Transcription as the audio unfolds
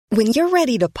When you're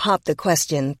ready to pop the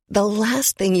question, the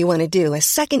last thing you want to do is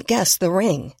second-guess the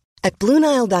ring. At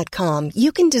BlueNile.com,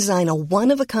 you can design a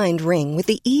one-of-a-kind ring with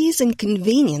the ease and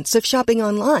convenience of shopping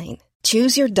online.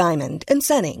 Choose your diamond and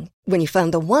setting. When you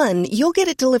find the one, you'll get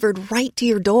it delivered right to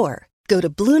your door. Go to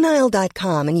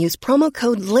BlueNile.com and use promo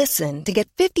code LISTEN to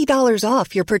get $50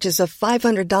 off your purchase of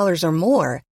 $500 or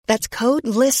more. That's code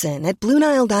LISTEN at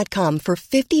BlueNile.com for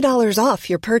 $50 off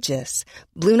your purchase.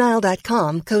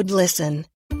 BlueNile.com, code LISTEN.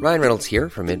 Ryan Reynolds here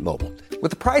from Mint Mobile.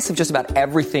 With the price of just about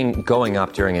everything going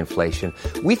up during inflation,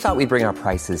 we thought we'd bring our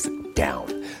prices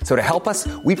down. So to help us,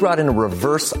 we brought in a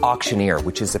reverse auctioneer,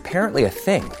 which is apparently a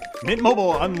thing. Mint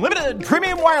Mobile Unlimited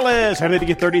Premium Wireless. How to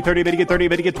get 30, 30, bit to get 30,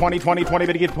 bit to get 20, 20, 20,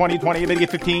 bit to get 20, 20, bit to get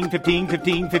 15, 15,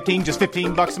 15, 15, just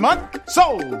 $15 a month?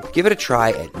 Sold! Give it a try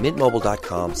at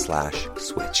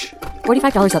mintmobile.com/switch.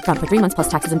 $45 up front for 3 months plus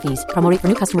taxes and fees. Promo rate for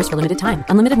new customers for limited time.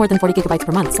 Unlimited more than 40 gigabytes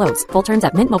per month. Slows full terms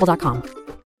at mintmobile.com.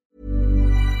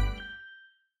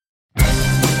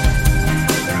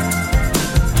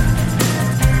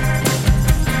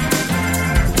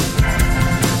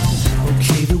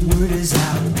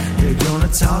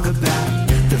 Talk about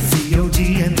the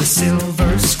VOD and the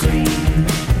silver screen.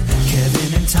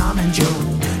 Kevin and Tom and Joe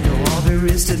know all there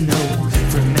is to know,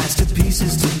 from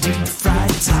masterpieces to deep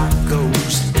fried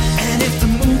tacos. And if the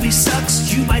movie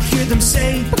sucks, you might hear them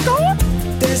say,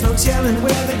 there's no telling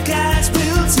where the guys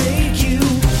will take you.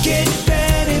 Get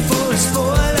ready for a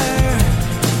spoiler.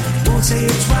 Won't say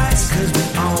it twice, cause we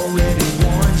already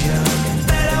warned you.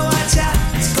 Better watch out,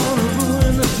 it's gonna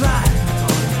ruin the plot.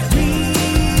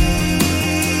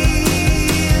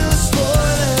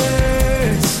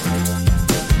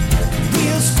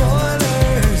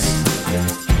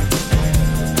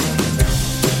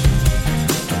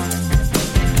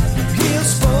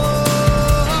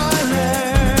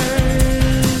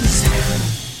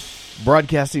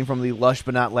 Broadcasting from the lush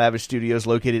but not lavish studios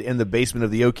located in the basement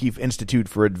of the O'Keefe Institute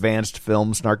for Advanced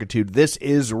Film Snarkitude, this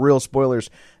is Real Spoilers,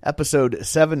 episode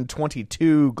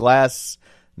 722, Glass,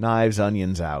 Knives,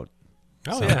 Onions Out.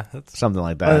 Oh, so, yeah. That's something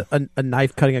like that. A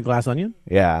knife cutting a glass onion?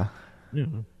 Yeah.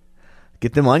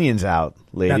 Get them onions out,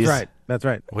 ladies. That's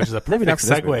right. Which is a perfect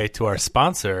segue to our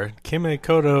sponsor,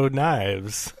 Kimikoto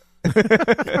Knives.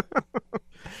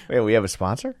 Wait, we have a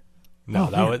sponsor?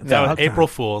 No, that was April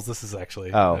Fool's. This is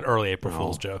actually an early April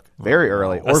Fool's joke. Very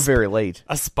early or very late.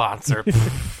 A sponsor.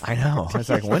 I know. I was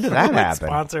like, when did that happen?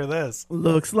 Sponsor this.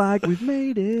 Looks like we've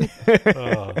made it.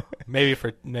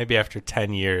 Maybe after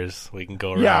 10 years we can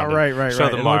go around. Yeah, right. Show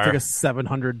them it looks like a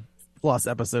 700 plus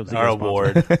episodes. Our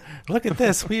award. Look at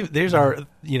this. There's our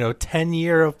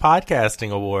 10-year of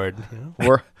podcasting award.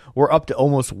 We're up to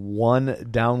almost one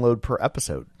download per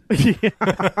episode.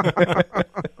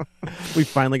 We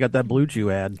finally got that Blue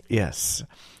Chew ad. Yes.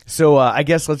 So I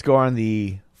guess let's go on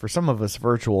for some of us,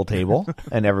 virtual table,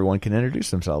 and everyone can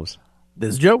introduce themselves.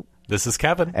 This is Joe. This is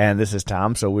Kevin. And this is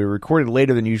Tom. So we recorded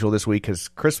later than usual this week because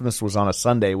Christmas was on a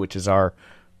Sunday, which is our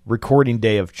recording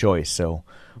day of choice. So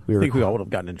I think we all would have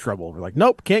gotten in trouble. We're like,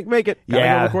 nope, can't make it. Gotta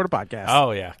go record a podcast.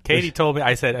 Oh, yeah. Katie told me,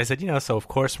 I said, so of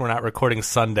course we're not recording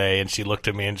Sunday. And she looked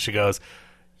at me and she goes,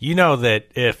 you know that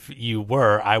if you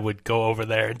were, I would go over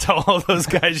there and tell all those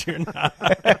guys you're not.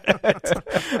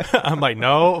 I'm like,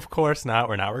 no, of course not.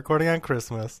 We're not recording on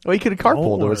Christmas. Well, you could have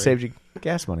carpooled. It would have saved you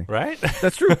gas money. Right?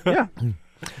 That's true. Yeah.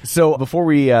 So before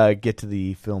we get to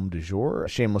the film du jour,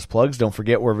 shameless plugs, don't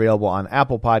forget we're available on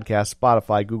Apple Podcasts,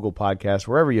 Spotify, Google Podcasts,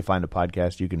 wherever you find a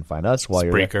podcast, you can find us while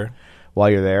Spreaker.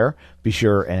 While you're there. Be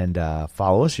sure and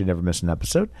follow us. You never miss an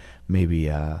episode.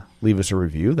 Maybe leave us a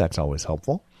review. That's always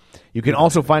helpful. You can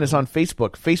also find us on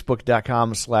Facebook,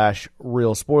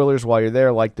 facebook.com/Real Spoilers. While you're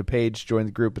there, like the page, join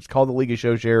the group. It's called the League of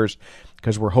Show Sharers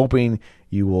because we're hoping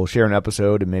you will share an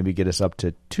episode and maybe get us up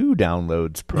to 2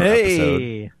 downloads per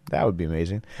episode. That would be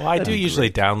amazing. Well, I do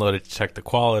usually download it to check the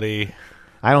quality.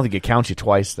 I don't think it counts you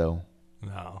twice, though.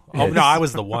 No. Oh, no, I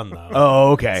was the one, though.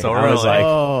 Oh, okay. So I was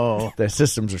like, the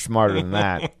systems are smarter than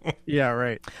that. Yeah,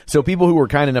 right. So people who were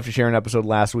kind enough to share an episode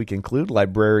last week include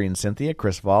Librarian Cynthia,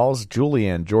 Chris Valls,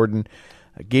 Julianne Jordan,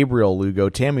 Gabriel Lugo,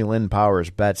 Tammy Lynn Powers,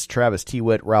 Betts, Travis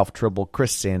Tewitt, Ralph Tribble,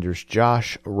 Chris Sanders,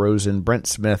 Josh Rosen, Brent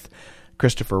Smith,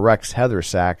 Christopher Rex, Heather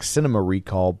Sachs, Cinema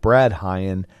Recall, Brad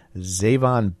Hyen,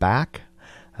 Zavon Back,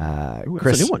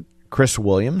 that's a new one. Chris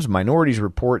Williams, Minorities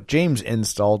Report, James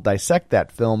Install, Dissect That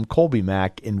Film, Colby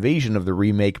Mack, Invasion of the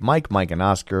Remake, Mike and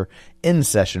Oscar, In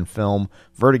Session Film,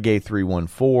 Vertigay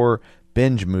 314,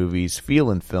 Binge Movies, Feel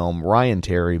and Film, Ryan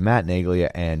Terry, Matt Naglia,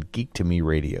 and Geek to Me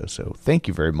Radio. So thank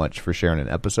you very much for sharing an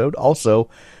episode. Also,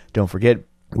 don't forget,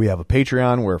 we have a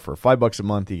Patreon where for $5 a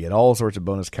month you get all sorts of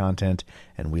bonus content,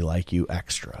 and we like you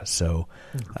extra. So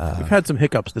we've had some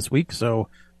hiccups this week, so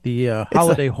The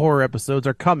holiday horror episodes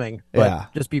are coming, but Yeah.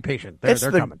 just be patient. They're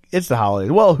coming. It's the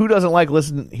holidays. Well, who doesn't like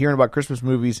hearing about Christmas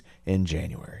movies in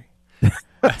January?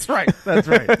 That's right. That's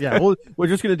right. Yeah, we're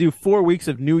just going to do 4 weeks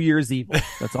of New Year's Evil.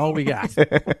 That's all we got.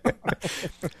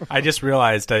 I just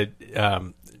realized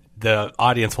the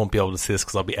audience won't be able to see this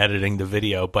because I'll be editing the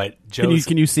video. But Joe's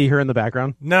Can you see her in the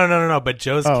background? no. But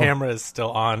Joe's camera is still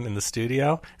on in the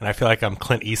studio, and I feel like I'm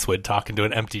Clint Eastwood talking to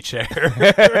an empty chair.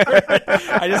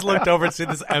 I just looked over and see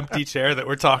this empty chair that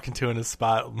we're talking to in a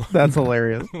spot. That's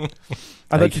hilarious.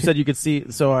 I thought you said you could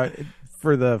see. So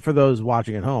for those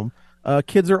watching at home,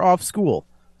 kids are off school.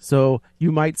 So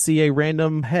you might see a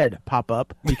random head pop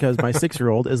up because my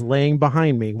 6-year-old is laying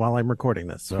behind me while I'm recording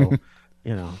this. So,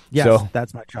 yes, So-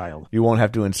 that's my child. You won't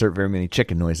have to insert very many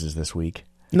chicken noises this week.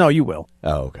 No, you will.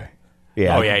 Oh, okay.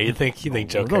 Yeah. Oh yeah, you think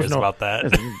Joe cares about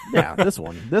that? Yeah, this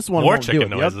one More won't do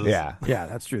chicken it. The other- noises. Yeah. Yeah,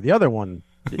 that's true. The other one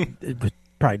it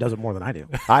probably does it more than I do.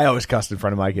 I always cussed in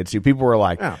front of my kids too. People were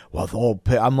like, Yeah. "Well,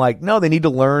 I'm like, no, they need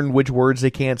to learn which words they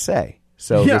can't say."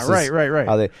 So Yeah, this is right.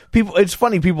 how it's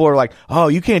funny. People are like, "Oh,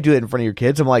 you can't do it in front of your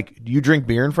kids." I'm like, "Do you drink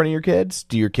beer in front of your kids?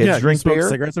 Do your kids Yeah, drink you smoke beer?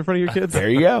 cigarettes in front of your kids? There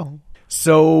you go.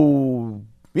 So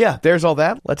yeah, there's all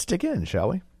that. Let's dig in, shall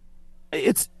we?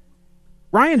 It's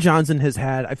Ryan Johnson has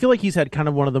had. I feel like he's had kind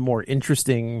of one of the more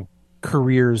interesting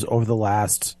careers over the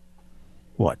last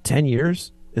 10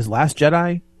 years. Is Last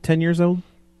Jedi 10 years old?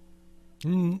 I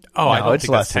No, don't it's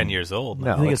think less that's 10 than- years old.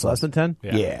 No. I think it's less than 10.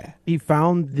 Yeah. He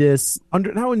found this I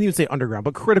wouldn't even say underground,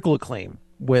 but critical acclaim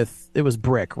it was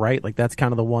Brick, right? Like that's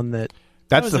kind of the one that.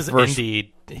 That That's was the his first.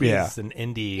 indie. He's Yeah. an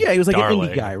indie. Yeah, he was like darling. an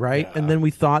indie guy, right? Yeah. And then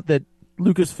we thought that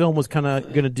Lucasfilm was kind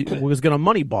of going to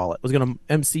moneyball it, was going to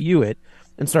MCU it,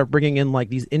 and start bringing in like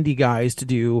these indie guys to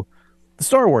do the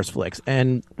Star Wars flicks.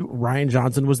 And Ryan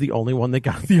Johnson was the only one that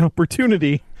got the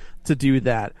opportunity to do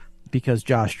that because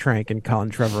Josh Trank and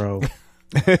Colin Trevorrow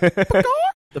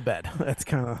the bed. That's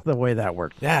kind of the way that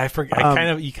worked. Yeah,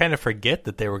 you kind of forget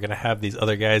that they were going to have these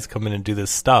other guys come in and do this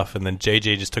stuff, and then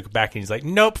JJ just took it back and he's like,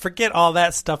 "Nope, forget all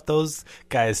that stuff those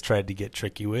guys tried to get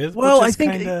tricky with." Well, which I is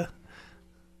think kinda...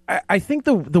 I think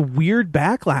the weird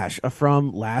backlash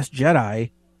from Last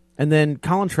Jedi, and then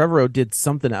Colin Trevorrow did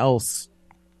something else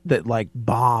that like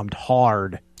bombed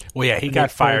hard. Well, yeah, he And got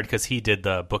they fired told- because he did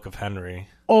the Book of Henry.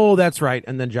 Oh, that's right.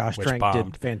 And then Josh Which Trank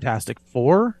bombed. did Fantastic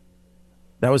Four.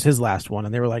 That was his last one,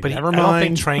 and they were like, But "Never I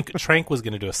mind." don't think Trank was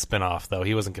going to do a spin-off, though.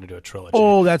 He wasn't going to do a trilogy.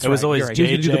 Oh, that's it was right. always You're right. He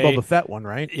was JJ. gonna do the Boba Fett one,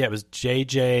 right? Yeah, it was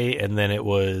JJ, and then it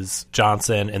was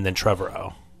Johnson, and then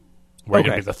Trevorrow. We're Okay.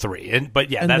 going to be the three. But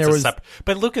yeah, And that's there a was- separate.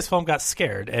 But Lucasfilm got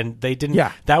scared, and they didn't.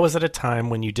 Yeah. That was at a time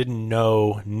when you didn't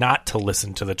know not to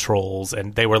listen to the trolls,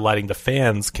 and they were letting the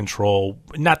fans control.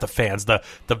 Not the fans, the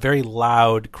very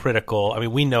loud, critical. I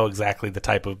mean, we know exactly the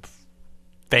type of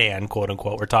fan, quote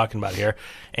unquote, we're talking about here,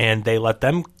 and they let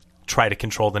them try to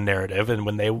control the narrative. And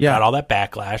when they got all that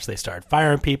backlash, they started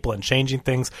firing people and changing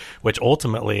things, which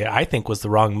ultimately I think was the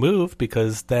wrong move,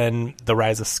 because then The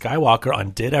Rise of Skywalker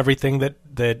undid everything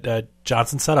that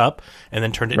Johnson set up, and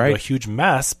then turned it into a huge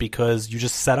mess because you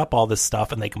just set up all this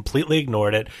stuff and they completely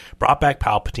ignored it, brought back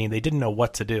Palpatine. They didn't know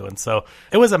what to do, and so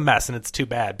it was a mess, and it's too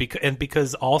bad.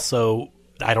 Because also,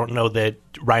 I don't know that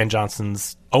Ryan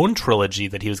Johnson's own trilogy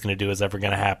that he was going to do is ever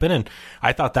going to happen, and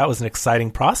I thought that was an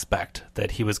exciting prospect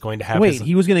that he was going to have. Wait,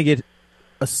 he was going to get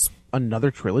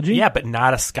another trilogy? Yeah, but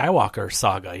not a Skywalker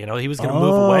saga. You know, he was going to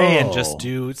move away and just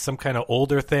do some kind of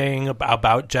older thing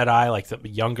about Jedi, like the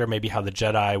younger, maybe how the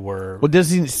Jedi were. Well, does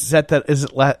he set that?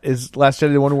 Is Last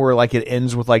Jedi the one where like it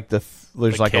ends with like there's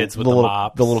The like kids the with the little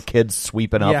mops. kids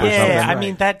sweeping up or Yeah, something? I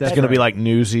mean that. It's going to be like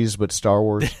Newsies, but Star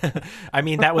Wars. I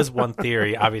mean, that was one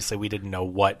theory. Obviously, we didn't know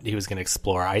what he was going to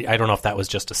explore. I don't know if that was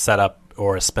just a setup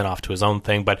or a spinoff to his own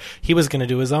thing, but he was going to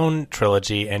do his own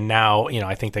trilogy, and now,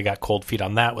 I think they got cold feet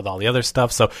on that with all the other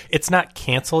stuff. So it's not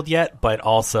canceled yet, but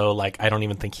also, like, I don't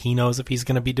even think he knows if he's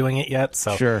going to be doing it yet.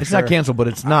 So Sure. It's not canceled, but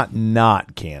it's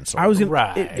not canceled. I was gonna,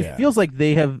 Right, It feels like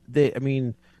they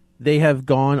have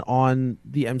gone on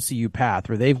the MCU path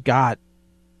where they've got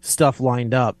stuff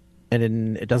lined up, and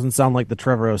it doesn't sound like the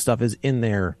Trevorrow stuff is in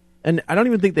there. And I don't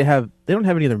even think they don't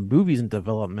have any other movies in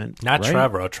development. not right?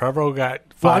 Trevorrow. Trevorrow got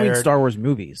Well, fired. I mean Star Wars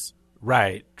movies.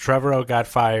 Right. Trevorrow got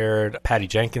fired. Patty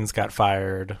Jenkins got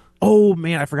fired. Oh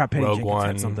man, I forgot Patty Rogue Jenkins One.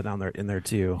 had something in there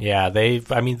too. Yeah,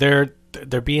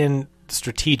 they're being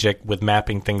strategic with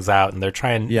mapping things out, and they're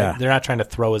not trying to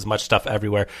throw as much stuff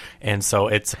everywhere. And so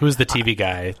it's who's the TV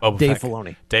guy? Dave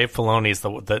Filoni. Dave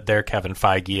Filoni's their Kevin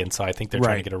Feige, and so I think they're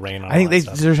trying to get a rein on. I think all that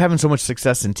stuff. they're having so much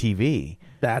success in TV.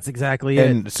 That's exactly it.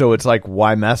 And so it's like,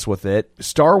 why mess with it?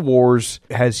 Star Wars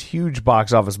has huge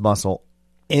box office muscle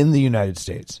in the United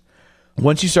States.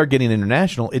 once you start getting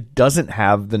international, it doesn't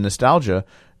have the nostalgia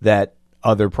that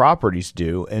other properties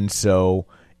do, and so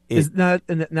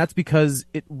and that's because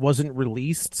it wasn't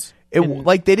released.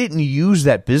 Like they didn't use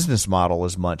that business model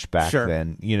as much back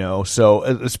then, So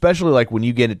especially like when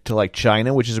you get it to like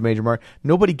China, which is a major market,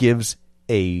 nobody gives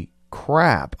a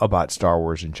crap about Star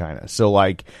Wars in China. So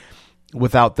like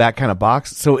without that kind of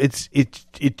box, so it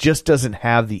just doesn't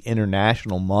have the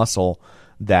international muscle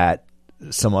that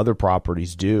some other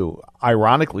properties do.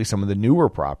 Ironically, some of the newer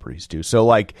properties do. So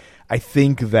like I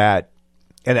think that,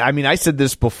 and I mean I said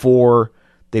this before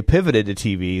they pivoted to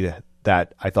TV,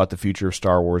 that I thought the future of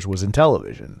Star Wars was in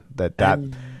television.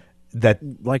 That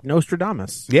like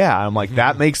Nostradamus. Yeah, I'm like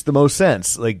that makes the most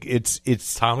sense. Like it's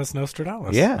Thomas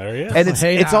Nostradamus. Yeah, there he is. And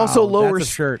it's also lower. That's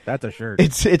a shirt. That's a shirt.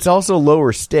 It's also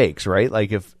lower stakes, right?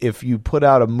 Like if you put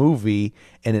out a movie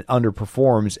and it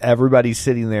underperforms, everybody's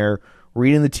sitting there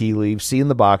reading the tea leaves, seeing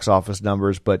the box office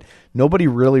numbers, but nobody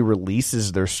really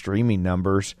releases their streaming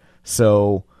numbers.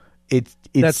 So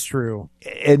that's true.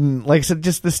 And like I said,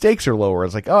 just the stakes are lower.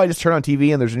 It's like, oh, I just turn on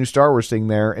TV and there's a new Star Wars thing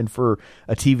there. And for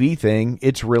a TV thing,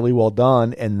 it's really well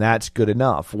done, and that's good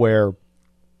enough. Where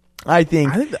I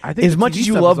think as much as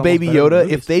you love Baby Yoda,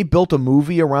 if they built a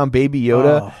movie around Baby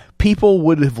Yoda, people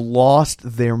would have lost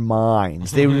their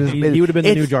minds. They would have been, he would have been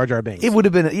the new Jar Jar Binks. It would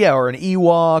have been, or an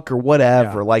Ewok or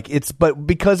whatever. Yeah. Like but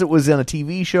because it was on a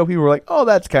TV show, people were like, oh,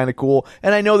 that's kind of cool.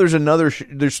 And I know there's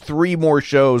there's 3 more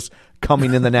shows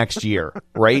coming in the next year,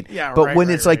 right? Yeah, but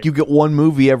when it's like you get one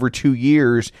movie every 2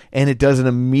 years and it doesn't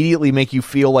immediately make you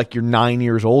feel like you're 9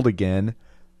 years old again,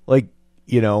 like,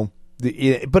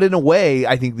 but in a way,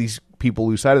 I think these people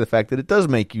lose sight of the fact that it does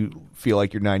make you feel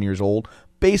like you're 9 years old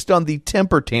based on the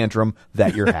temper tantrum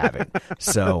that you're having.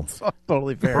 So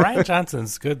totally fair. Rian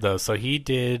Johnson's good though. So he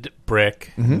did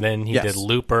Brick, and then he did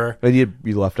Looper. But you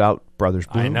left out Brothers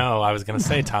Bloom. I know. I was going to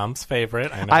say Tom's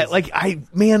favorite. I know.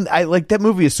 I like that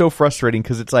movie is so frustrating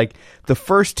because it's like the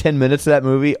first 10 minutes of that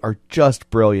movie are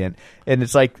just brilliant, and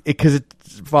it's like because it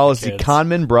follows the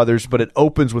Conman brothers, but it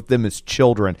opens with them as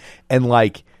children, and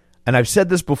like. And I've said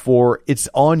this before, it's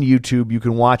on YouTube. You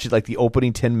can watch it like the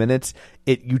opening 10 minutes.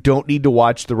 You don't need to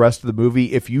watch the rest of the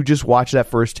movie. If you just watch that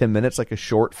first 10 minutes like a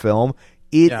short film,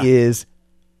 it is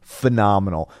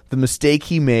phenomenal. The mistake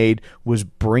he made was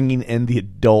bringing in the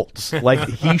adults. Like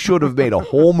he should have made a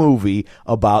whole movie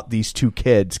about these 2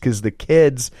 kids, because the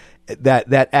kids,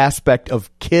 that aspect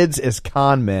of kids as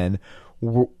con men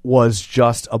was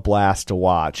just a blast to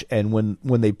watch. And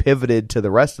when they pivoted to the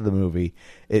rest of the movie,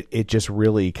 it just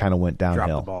really kind of went downhill.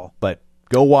 Dropped the ball. But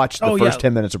go watch the first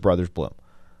 10 minutes of Brothers Bloom.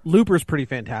 Looper's pretty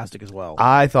fantastic as well.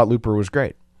 I thought Looper was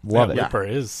great. Love it. Looper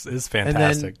is fantastic. And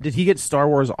then, did he get Star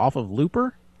Wars off of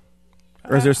Looper?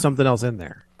 Or is there something else in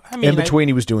there? I mean, in between,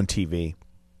 he was doing TV.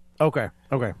 Okay.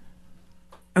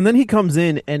 And then he comes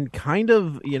in and kind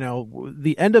of,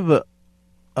 the end of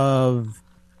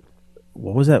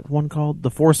what was that one called?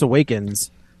 The Force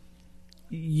Awakens.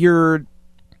 You're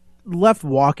left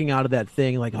walking out of that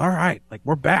thing like, all right, like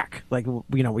we're back. Like,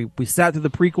 we sat through the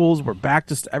prequels. We're back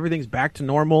to everything's back to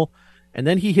normal. And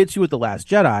then he hits you with The Last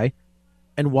Jedi.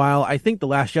 And while I think The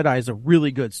Last Jedi is a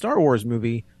really good Star Wars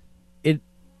movie, it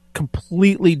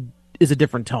completely is a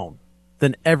different tone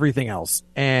than everything else.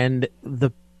 And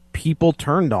the people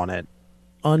turned on it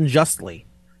unjustly,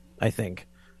 I think.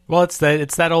 Well, it's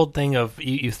that old thing of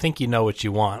you think you know what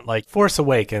you want. Like Force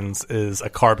Awakens is a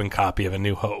carbon copy of A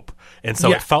New Hope. And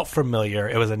so it felt familiar.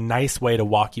 It was a nice way to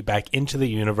walk you back into the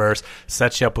universe,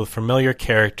 set you up with familiar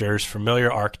characters, familiar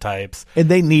archetypes. And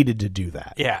they needed to do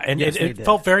that. Yeah, and it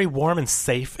felt very warm and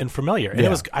safe and familiar.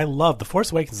 And I love The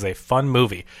Force Awakens is a fun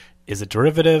movie. Is it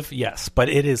derivative? Yes, but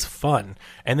it is fun.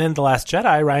 And then The Last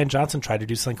Jedi, Rian Johnson tried to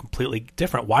do something completely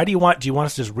different. Why do you want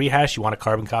us to just rehash? You want a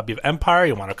carbon copy of Empire?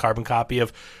 You want a carbon copy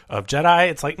of Jedi?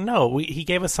 It's like, no, he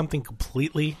gave us something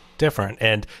completely different.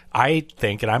 And I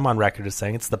think, and I'm on record as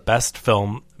saying, it's the best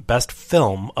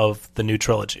film of the new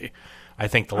trilogy. I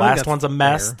think the last one's a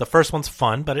mess. Fair. The first one's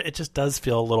fun, but it just does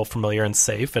feel a little familiar and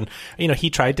safe. And, he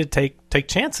tried to take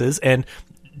chances, and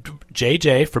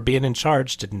JJ, for being in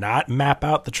charge, did not map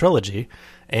out the trilogy,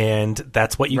 and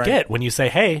that's what you get when you say,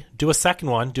 hey, do a second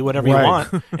one, do whatever you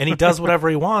want, and he does whatever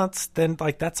he wants. Then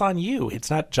that's on you. It's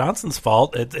not Johnson's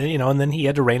fault. And then he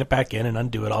had to rein it back in and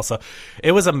undo it. Also,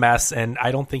 it was a mess, and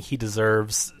I don't think he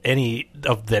deserves any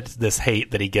of this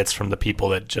hate that he gets from the people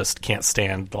that just can't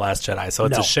stand The Last Jedi. So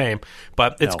it's a shame,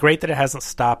 but it's great that it hasn't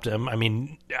stopped him. I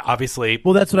mean, obviously,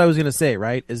 well, that's what I was going to say.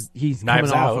 Right? Is he's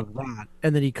Knives coming Out. off of that,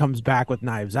 and then he comes back with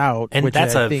Knives Out, and which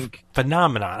that's I think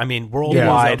phenomenon. I mean,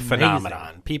 worldwide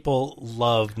phenomenon. people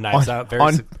love Knives Out.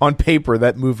 On paper,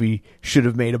 that movie should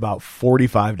have made about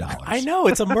 $45. I know,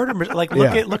 it's a murder. Like,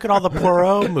 look at all the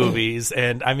Poirot movies,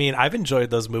 and I mean, I've enjoyed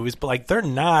those movies, but like, they're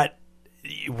not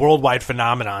worldwide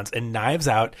phenomenons, and Knives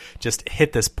Out just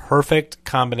hit this perfect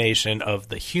combination of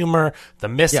the humor, the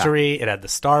mystery. It had the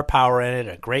star power in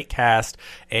it, a great cast,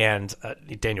 and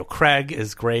Daniel Craig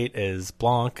is great as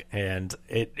Blanc, and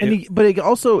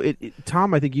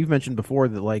Tom, I think you've mentioned before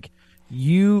that like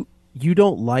you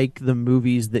don't like the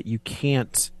movies that you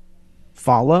can't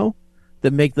follow,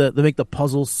 that make the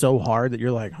puzzles so hard that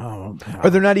you're like, oh,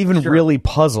 or they're not even really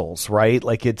puzzles, right?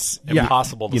 Like it's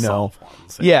impossible to solve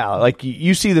ones. Yeah, like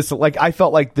you see this. Like I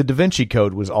felt like the Da Vinci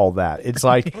Code was all that. It's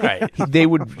like they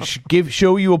would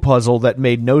show you a puzzle that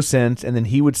made no sense, and then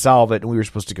he would solve it, and we were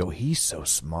supposed to go, he's so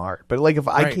smart. But like if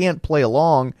I can't play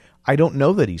along, I don't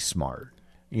know that he's smart.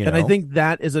 You know? I think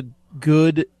that is a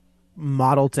good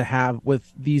model to have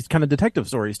with these kind of detective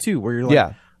stories too, where you're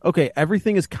like, okay,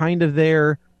 everything is kind of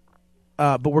there.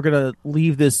 But we're going to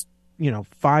leave this,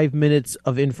 5 minutes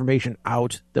of information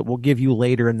out that we'll give you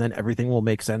later, and then everything will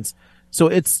make sense. So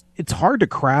it's hard to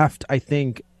craft, I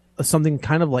think, something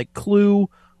kind of like Clue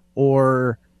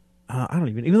or I don't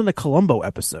even the Columbo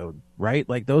episode, right?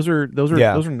 Like those are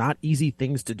not easy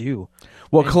things to do.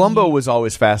 Well, and Columbo was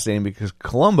always fascinating because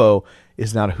Columbo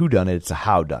is not a whodunit, it's a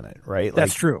howdunit, right?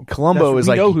 That's true. Columbo is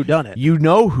like, you know who done it. You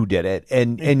know who did it,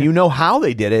 and you know how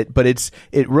they did it, but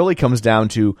it really comes down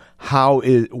to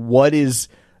what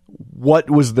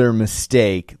was their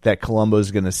mistake that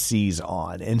Columbo's going to seize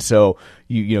on. And so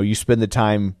you spend the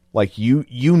time like you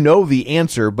know the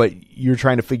answer, but you're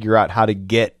trying to figure out how to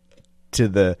get to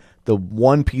the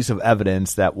one piece of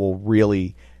evidence that will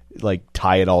really like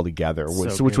tie it all together,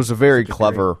 which was a very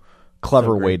clever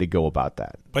way to go about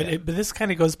that. But this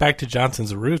kind of goes back to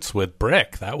Johnson's roots with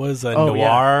Brick. That was a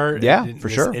noir, for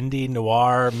sure, indie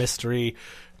noir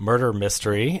murder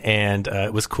mystery, and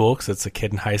it was cool because it's a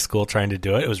kid in high school trying to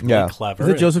do it. It was really clever. Is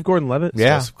it Joseph Gordon-Levitt?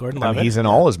 Yeah, Joseph Gordon-Levitt. He's in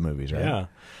all his movies, right? Yeah.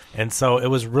 And so it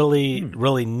was really,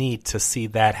 really neat to see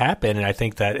that happen. And I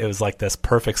think that it was like this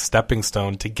perfect stepping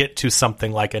stone to get to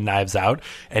something like a Knives Out.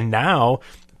 And now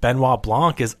Benoit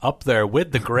Blanc is up there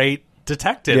with the great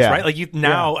detectives, right? Like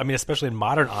I mean, especially in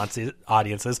modern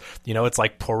audiences, it's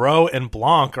like Poirot and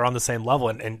Blanc are on the same level,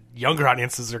 and younger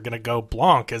audiences are going to go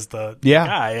Blanc as the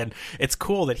guy. And it's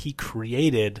cool that he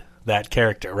created that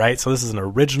character, right? So this is an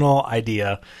original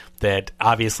idea that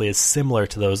obviously is similar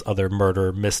to those other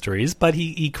murder mysteries, but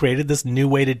he created this new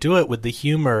way to do it with the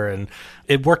humor, and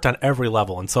it worked on every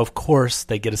level. And so of course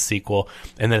they get a sequel,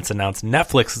 and then it's announced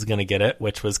Netflix is going to get it,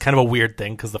 which was kind of a weird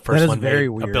thing because the first one made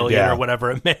 $1 billion or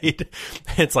whatever it made.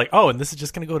 It's like, and this is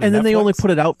just going to go to Netflix. And then they only put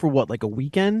it out for what, like a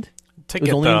weekend? To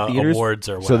get the awards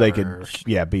or whatever. So they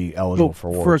could be eligible for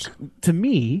awards. To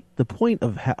me, the point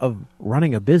of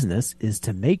running a business is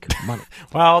to make money.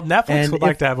 Well, Netflix would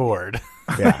like to have a word.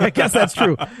 Yeah, I guess that's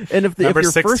true. And if your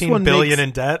 $16 first one billion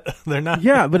in debt, they're not.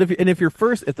 Yeah, but if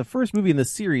the first movie in the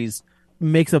series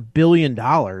makes $1 billion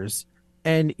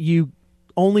and you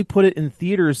only put it in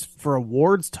theaters for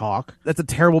awards talk, that's a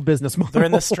terrible business model. They're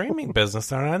in the streaming business.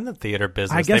 They're not in the theater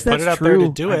business. I guess they put that's it out true. there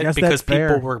to do it because people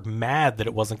fair. were mad that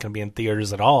it wasn't going to be in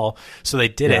theaters at all. So they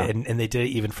did it, and they did it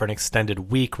even for an extended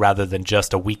week rather than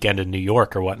just a weekend in New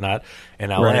York or whatnot in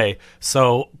LA. Right.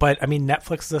 So, but I mean,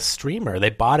 Netflix is a streamer.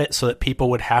 They bought it so that people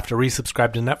would have to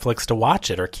resubscribe to Netflix to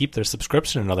watch it or keep their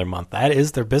subscription another month. That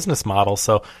is their business model.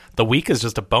 So the week is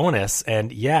just a bonus.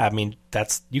 And yeah, I mean,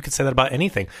 you could say that about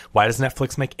anything. Why does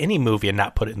Netflix make any movie and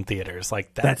not put it in theaters?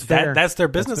 Like that's their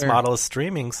business model is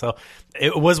streaming. So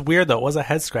it was weird though. It was a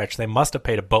head scratch. They must have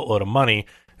paid a boatload of money,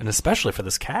 and especially for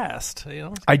this cast.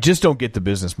 I just don't get the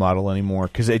business model anymore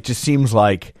because it just seems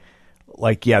like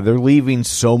they're leaving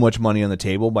so much money on the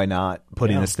table by not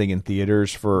putting this thing in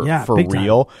theaters for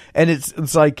real. Time. And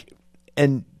it's like,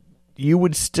 and you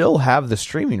would still have the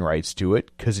streaming rights to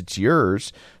it because it's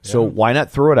yours. So why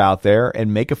not throw it out there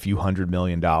and make a few $100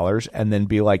 million and then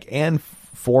be like, and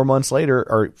 4 months later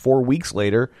or 4 weeks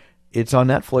later, it's on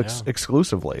Netflix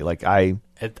exclusively. Like I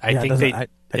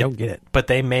don't get it. But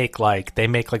they make like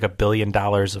 $1 billion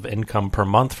of income per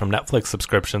month from Netflix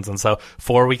subscriptions, and so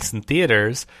 4 weeks in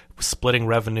theaters, splitting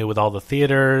revenue with all the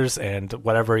theaters and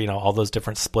whatever, all those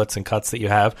different splits and cuts that you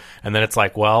have, and then it's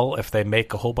like, well, if they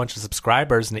make a whole bunch of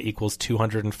subscribers and it equals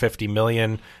 250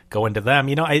 million going to them,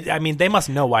 I mean, they must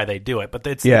know why they do it, but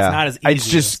it's not as easy. It's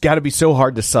just got to be so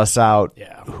hard to suss out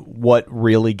what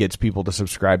really gets people to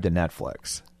subscribe to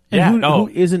Netflix. And who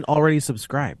isn't already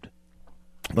subscribed?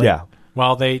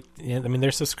 Well,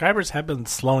 their subscribers have been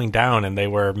slowing down, and they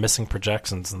were missing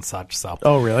projections and such. So,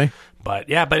 Oh, really? but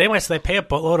anyway, so they pay a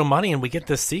boatload of money, and we get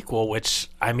this sequel, which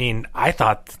I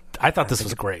thought this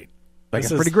was great. Like,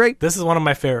 it's pretty great. This is one of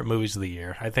my favorite movies of the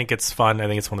year. I think it's fun. I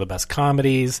think it's one of the best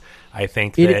comedies. I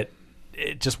think that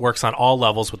it just works on all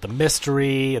levels with the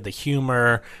mystery, the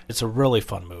humor. It's a really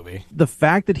fun movie. The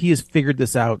fact that he has figured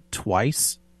this out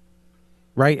twice,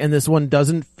 right? And this one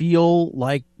doesn't feel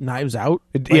like Knives Out.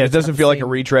 It doesn't feel like a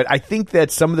retread. I think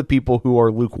that some of the people who are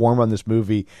lukewarm on this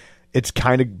movie, it's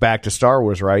kind of back to Star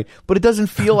Wars, right? But it doesn't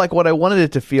feel like what I wanted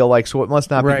it to feel like, so it must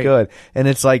not be good. And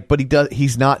it's like, but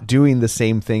he's not doing the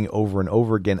same thing over and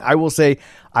over again. I will say,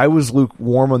 I was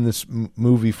lukewarm on this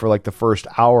movie for like the first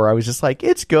hour. I was just like,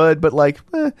 it's good, but like,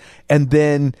 and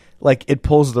then like it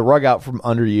pulls the rug out from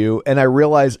under you, and I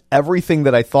realized everything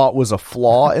that I thought was a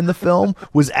flaw in the film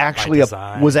was actually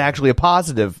a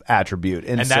positive attribute,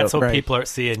 and so, that's what people are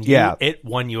seeing. It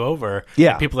won you over.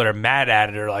 Yeah, and people that are mad at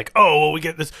it are like, "Oh, well, we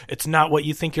get this. It's not what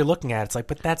you think you're looking at." It's like,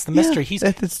 but that's the mystery.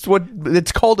 It's what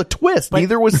it's called a twist.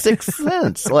 Neither was Sixth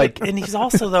Sense. Like, and he's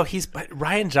also but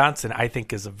Rian Johnson, I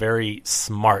think, is a very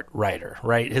smart writer.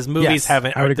 Right, his movies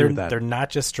they're not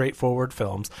just straightforward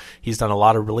films. He's done a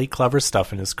lot of really clever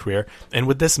stuff in his career. And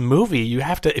with this movie, you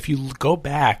have to, if you go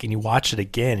back and you watch it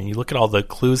again and you look at all the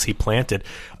clues he planted,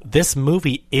 this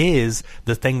movie is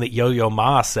the thing that Yo-Yo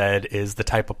Ma said is the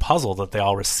type of puzzle that they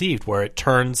all received, where it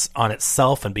turns on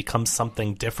itself and becomes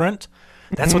something different.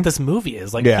 That's what this movie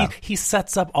is. Like, he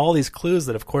sets up all these clues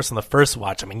that, of course, on the first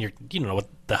watch, I mean, you don't know what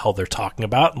the hell they're talking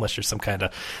about unless you're some kind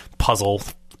of puzzle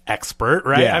expert,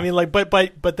 right? Yeah. I mean, like, but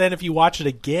then if you watch it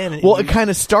again, it kind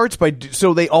of starts by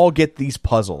so they all get these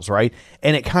puzzles, right?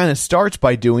 And it kind of starts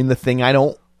by doing the thing I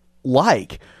don't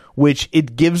like, which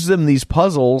it gives them these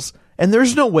puzzles, and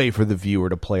there's no way for the viewer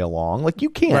to play along. Like,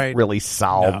 you can't really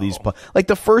solve these. Like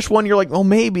the first one, you're like, oh,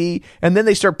 maybe, and then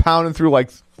they start pounding through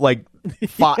like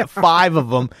five of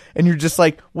them, and you're just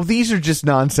like, well, these are just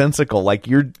nonsensical. Like,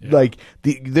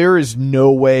 there is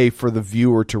no way for the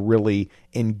viewer to really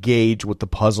engage with the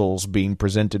puzzles being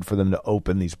presented for them to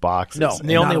open these boxes. No,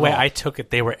 the only way I took it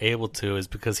they were able to is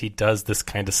because he does this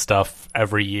kind of stuff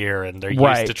every year, and they're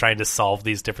used to trying to solve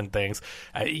these different things.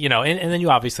 And then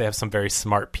you obviously have some very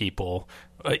smart people.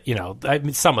 I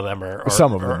mean, some of them are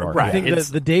right. I think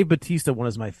the Dave Bautista one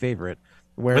is my favorite.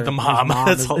 Where with the mom,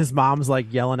 his mom's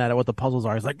like yelling at it what the puzzles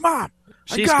are. He's like, "Mom,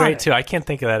 she's great too." I can't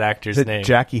think of that actor's name.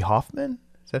 Jackie Hoffman?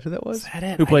 Is that who that was? Is that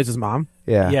it? Who plays his mom?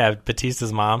 Yeah,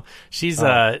 Batista's mom. She's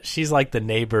like the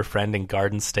neighbor friend in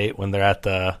Garden State when they're at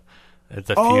the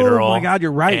funeral. Oh my God,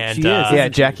 you're right. And, she is. Yeah,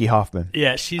 Jackie Hoffman.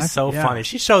 Yeah, she's so funny.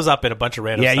 She shows up in a bunch of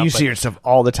random stuff. Yeah, you see her stuff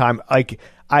all the time. Like,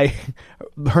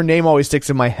 her name always sticks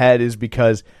in my head is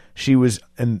because she was,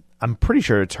 and I'm pretty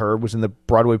sure it's her, was in the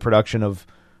Broadway production of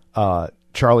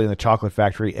Charlie and the Chocolate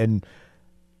Factory, and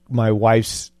my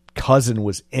wife's cousin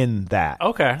was in that.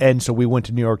 Okay. And so we went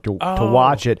to New York to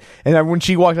watch it. And when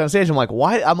she walked on stage, I'm like,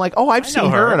 why? I'm like, I've seen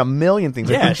her in a million things.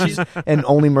 Yeah, she's and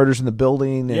Only Murders in the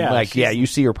Building. And you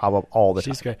see her pop up all the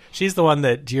time. She's great. She's the one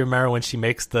that, do you remember when she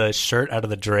makes the shirt out of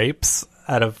the drapes?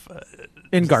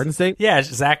 In Garden State? Yeah,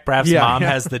 Zach Braff's mom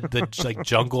has the like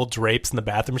jungle drapes in the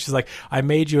bathroom. She's like, I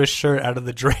made you a shirt out of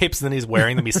the drapes, and then he's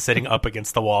wearing them. He's sitting up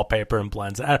against the wallpaper and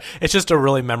blends it. It's just a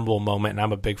really memorable moment, and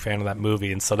I'm a big fan of that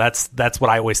movie. And so that's what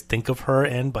I always think of her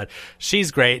in. But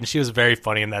she's great, and she was very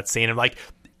funny in that scene. And like,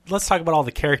 let's talk about all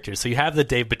the characters. So you have the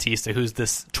Dave Bautista, who's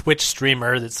this Twitch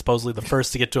streamer that's supposedly the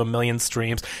first to get to 1 million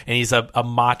streams, and he's a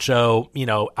macho,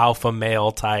 alpha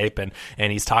male type, and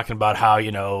he's talking about how,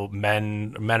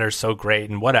 men are so great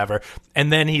and whatever.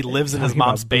 And then he lives in his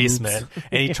mom's basement,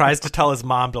 and he tries to tell his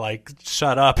mom to like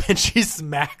shut up, and she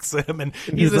smacks him, and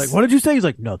he's like, "What did you say?" He's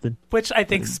like, "Nothing." which I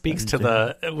think speaks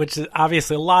to which is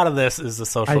obviously a lot of this is the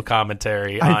social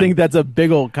commentary. I think that's a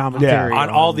big old commentary on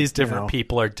all these different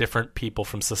people are different people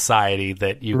from society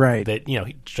that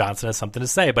Johnson has something to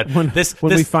say. But when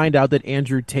we find out that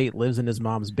Andrew Tate lives in his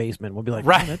mom's basement, we'll be like,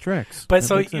 right, that tracks. But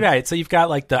so you've got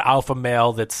like the alpha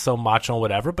male that's so macho and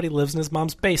whatever, but he lives in his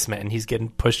mom's basement and he's getting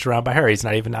pushed around by her. He's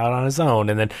not even out on his own.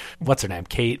 And then what's her name?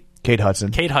 Kate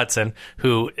Hudson,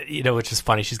 who, which is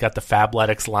funny. She's got the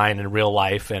Fabletics line in real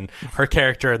life, and her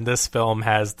character in this film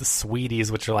has the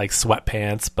Sweeties, which are like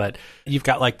sweatpants, but you've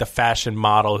got like the fashion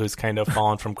model who's kind of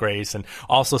fallen from grace and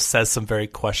also says some very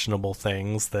questionable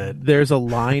things. There's a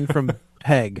line from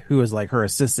Peg, who is like her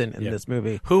assistant in this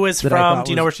movie. Who is from,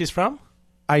 do you know where she's from?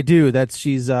 I do.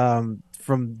 She's from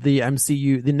the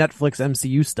MCU, the Netflix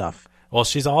MCU stuff. Well,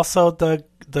 she's also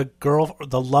the girl,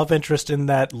 the love interest in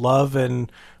that Love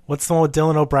and... What's the one with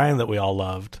Dylan O'Brien that we all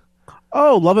loved?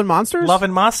 Oh, Love and Monsters? Love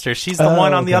and Monsters. She's the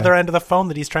one on the other end of the phone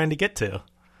that he's trying to get to.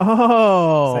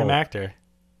 Oh. Same actor.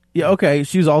 Yeah, okay.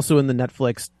 She was also in the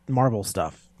Netflix Marvel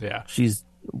stuff. Yeah. She's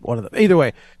one of them. Either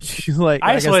way, she's like...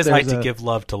 I guess always like there's to give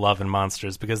love to Love and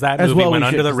Monsters because that as movie well went we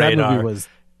under should, the 'cause that radar. movie was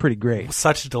pretty great.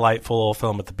 Such a delightful little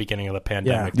film at the beginning of the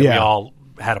pandemic that Yeah. we all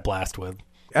had a blast with.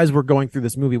 As we're going through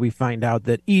this movie, we find out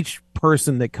that each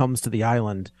person that comes to the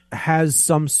island has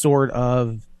some sort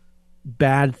of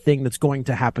bad thing that's going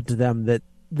to happen to them that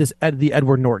the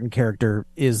Edward Norton character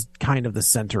is kind of the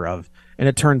center of. And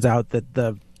it turns out that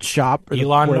the shop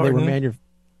Elon where they were Norton?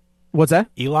 What's that?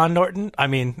 Elon Norton? I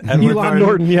mean, Edward Elon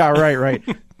Norton. Yeah, right.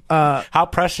 How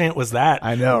prescient was that?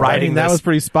 I know, right? Writing that this- was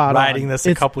pretty spot on. Writing this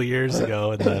a It's- couple years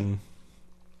ago, and then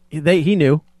He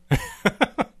knew.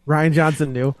 Ryan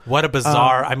Johnson knew. what a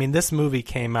bizarre! I mean, this movie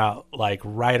came out like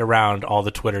right around all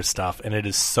the Twitter stuff, and it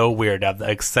is so weird to have the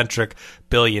eccentric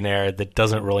billionaire that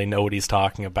doesn't really know what he's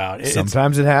talking about.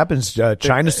 Sometimes it happens.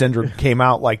 China Syndrome came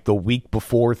out like the week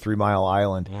before 3 Mile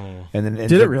Island, and then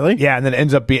Did it really? Yeah, and then it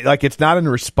ends up being like it's not in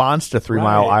response to 3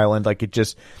 Mile Right. Island. Like it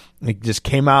just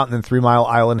came out, and then 3 Mile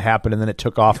Island happened, and then it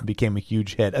took off and became a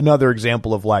huge hit. Another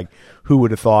example of like who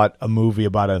would have thought a movie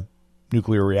about a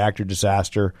nuclear reactor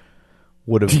disaster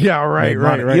would have Yeah, right, made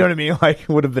money. right. You know what I mean? Like it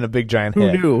would have been a big giant Who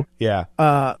hit. knew? Yeah.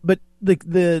 But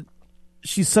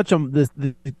she's such a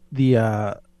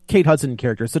the Kate Hudson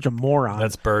character is such a moron.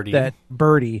 That's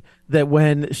Birdie. That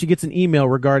when she gets an email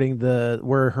regarding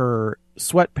where her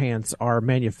sweatpants are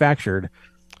manufactured,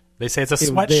 They say it's a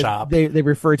sweatshop. They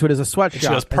refer to it as a sweatshop. she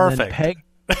goes, And then "Perfect."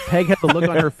 Peg had the look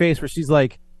on her face where she's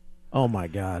like, "Oh my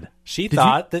god." She Did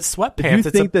thought that sweatpants. Did you it's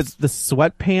think a- that the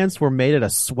sweatpants were made at a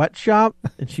sweatshop?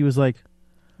 And she was like,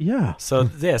 "Yeah." So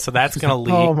that's going to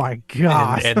leak. Oh my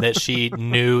god! And that she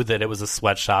knew that it was a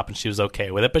sweatshop and she was okay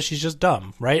with it, but she's just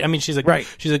dumb, right? I mean, she's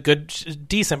a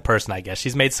decent person, I guess.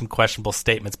 She's made some questionable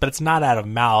statements, but it's not out of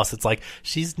malice. It's like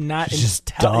she's not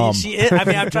just dumb. She is. I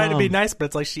mean, I'm trying to be nice, but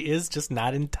it's like she is just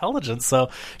not intelligent. So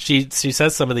she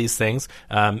says some of these things.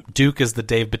 Duke is the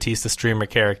Dave Bautista streamer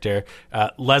character.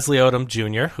 Leslie Odom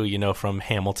Jr., who you know from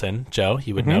Hamilton, Joe,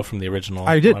 you would know from the original.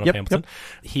 I did. run of Yep, Hamilton.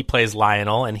 He plays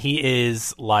Lionel, and he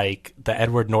is like the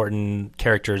Edward Norton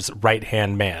character's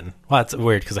right-hand man. Well, that's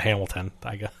weird because of Hamilton,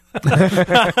 I guess.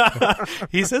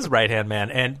 He's his right-hand man.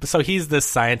 And so he's this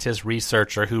scientist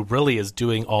researcher who really is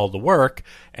doing all the work.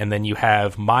 And then you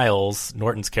have Miles,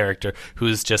 Norton's character,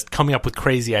 who's just coming up with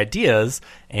crazy ideas,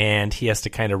 and he has to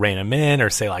kind of rein him in or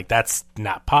say, like, that's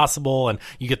not possible. And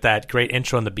you get that great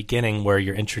intro in the beginning where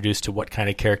you're introduced to what kind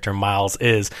of character Miles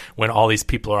is when all these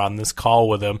people are on this call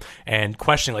with him and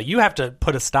questioning, like, you have to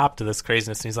put a stop to this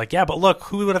craziness. And he's like, yeah, but look,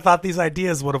 who would have thought these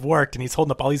ideas would have worked? And he's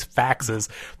holding up all these faxes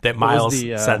that Miles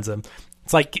sends him.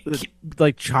 It's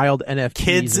like child NFTs,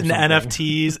 kids and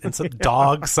NFTs and some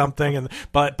dog something, and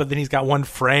but then he's got one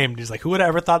framed. He's like, who would have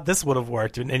ever thought this would have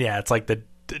worked? And yeah, it's like the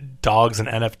dogs and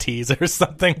NFTs or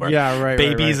something. Where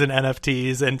babies and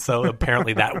NFTs, and so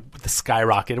apparently that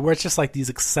skyrocketed. Where it's just like these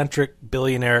eccentric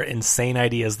billionaire insane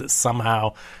ideas that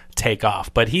somehow take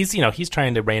off. But he's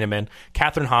trying to rein him in.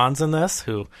 Catherine Hahn's in this,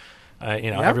 who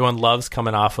everyone loves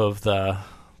coming off of the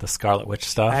Scarlet Witch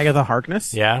stuff. Agatha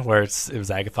Harkness. Yeah, where it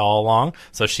was Agatha all along.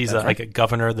 So she's like a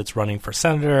governor that's running for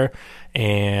senator.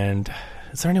 And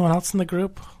is there anyone else in the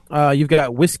group? You've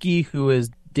got Whiskey, who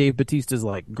is Dave Bautista's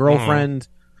like girlfriend.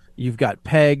 You've got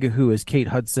Peg, who is Kate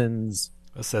Hudson's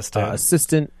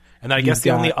assistant. And I guess the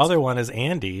only other one is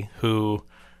Andy, who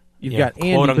you've got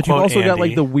Andy, but you've also got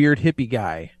like the weird hippie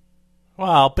guy.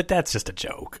 Well, but that's just a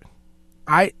joke.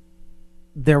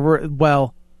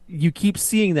 You keep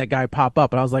seeing that guy pop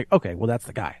up, and I was like, okay, well, that's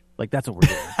the guy. Like, that's what we're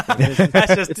doing. It's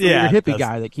the weird hippie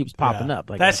guy that keeps popping up.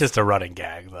 Like, that's just a running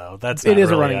gag, though. It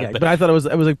is a running gag, but I thought it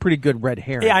was a pretty good red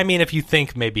herring. Yeah, I mean, if you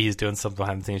think maybe he's doing something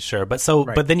behind the scenes, sure.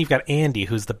 But then you've got Andy,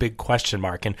 who's the big question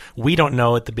mark, and we don't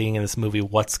know at the beginning of this movie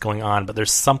what's going on, but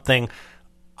there's something,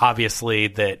 obviously,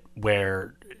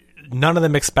 where none of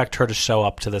them expect her to show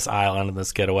up to this island and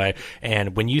this getaway.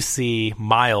 And when you see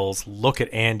Miles look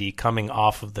at Andy coming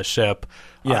off of the ship,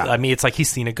 I mean, it's like he's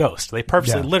seen a ghost. They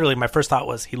purposely, literally, my first thought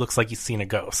was he looks like he's seen a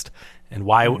ghost. And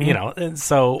why, and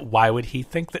so why would he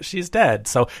think that she's dead?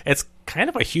 So it's kind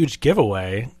of a huge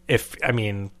giveaway if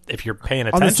you're paying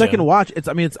attention. On the second watch,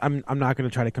 I'm not going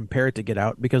to try to compare it to Get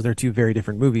Out because they're two very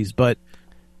different movies, but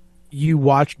you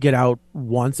watch Get Out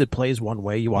once, it plays one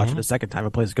way. You watch it a second time,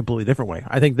 it plays a completely different way.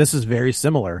 I think this is very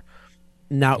similar.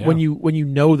 Now, when you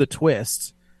know the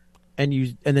twist,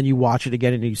 and then you watch it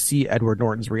again and you see Edward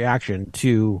Norton's reaction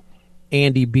to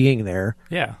Andy being there,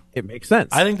 Yeah. it makes sense.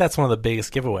 I think that's one of the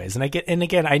biggest giveaways. And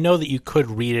again, I know that you could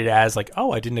read it as like,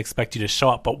 oh, I didn't expect you to show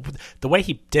up, but the way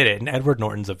he did it, and Edward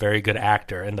Norton's a very good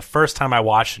actor, and the first time I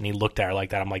watched it and he looked at her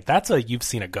like that, I'm like, that's a you've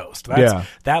seen a ghost. That's,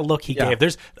 that look he gave.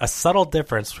 There's a subtle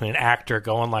difference between an actor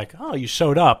going like, oh, you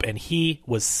showed up, and he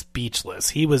was speechless.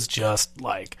 He was just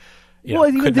like,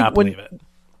 could not believe it.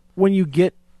 When you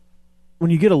get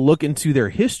a look into their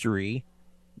history,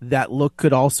 that look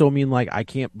could also mean like, I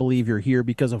can't believe you're here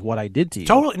because of what I did to you.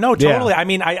 Totally. No, totally. Yeah. I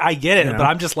mean, I get it, but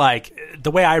I'm just like,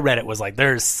 the way I read it was like,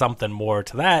 there's something more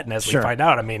to that. And as we find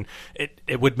out, I mean,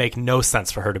 it would make no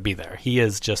sense for her to be there. He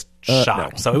is just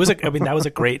shocked. No. So it was, that was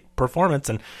a great performance.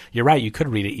 And you're right. You could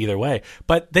read it either way.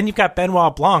 But then you've got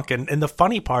Benoit Blanc. And the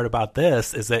funny part about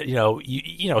this is that,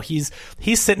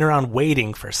 he's sitting around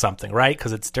waiting for something, right?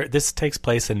 Because this takes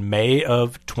place in May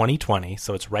of 2020.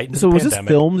 So it's right in the pandemic. So was this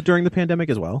filmed during the pandemic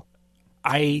as well?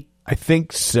 I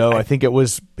think so. I think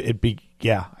it'd be.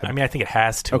 I mean, I think it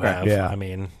has to have. Yeah. I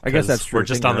mean, I guess that's true. We're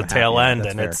just on the tail end,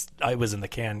 and fair. I was in the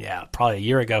can, probably a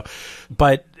year ago.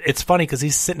 But it's funny because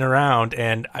he's sitting around,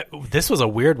 and this was a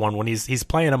weird one when he's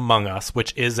playing Among Us,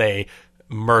 which is a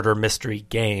murder mystery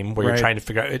game where you're trying to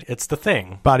figure out it's the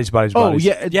thing. Bodies. Oh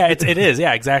yeah, it is.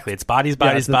 Yeah, exactly. It's bodies.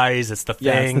 It's the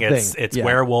thing. It's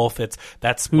werewolf.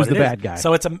 That's who's what the it bad is. guy.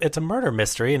 So it's a murder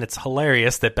mystery, and it's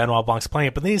hilarious that Benoit Blanc's playing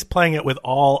it. But then he's playing it with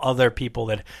all other people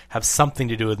that have something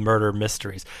to do with murder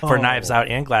mysteries. For Knives Out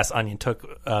and Glass Onion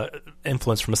took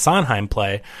influence from a Sondheim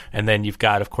play, and then you've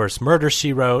got, of course, Murder,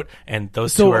 She Wrote, and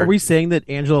those two are. Are we saying that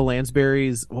Angela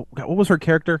Lansbury's what was her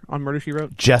character on Murder, She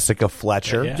Wrote? Jessica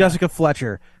Fletcher. Yeah. Jessica Fletcher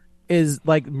is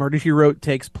like Murder, She Wrote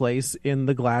takes place in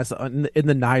the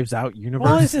Knives Out universe.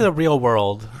 Well, this is a real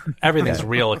world. Everything's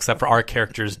real except for our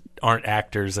characters aren't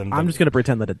actors. And I'm just going to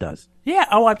pretend that it does. Yeah.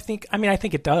 Oh, I think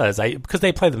it does. Because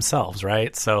they play themselves,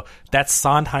 right? So that's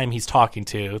Sondheim he's talking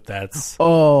to. That's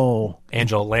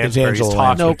Angela Lansbury he's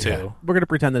talking to. We're going to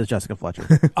pretend that it's Jessica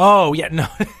Fletcher. Oh yeah, no,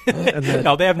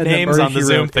 no. They have names on the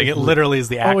Zoom thing. It literally is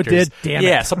the actors. Oh, it did. Damn it.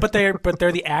 Yeah. So, but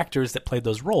they're the actors that played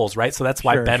those roles, right? So that's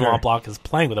why Benoit Blanc is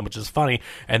playing with them, which is funny.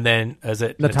 And then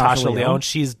Natasha Lyonne?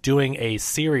 She's doing a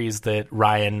series that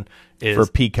Ryan is for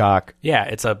Peacock. Yeah,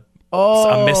 it's a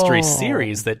mystery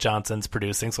series that Johnson's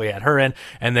producing. So he had her in,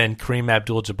 and then Kareem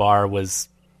Abdul-Jabbar was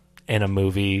in a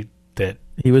movie that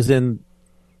he was in.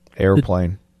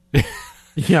 Airplane.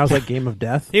 Yeah, I was like Game of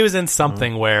Death. He was in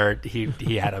something where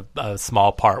he had a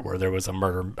small part where there was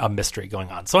a mystery going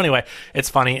on. So anyway, it's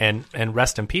funny, and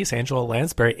rest in peace, Angela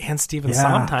Lansbury and Stephen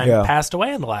Sondheim passed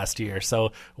away in the last year.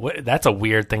 So that's a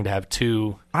weird thing to have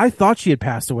two. I thought she had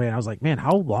passed away, and I was like, man,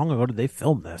 how long ago did they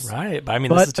film this? Right, but I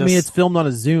mean, it's filmed on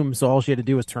a Zoom, so all she had to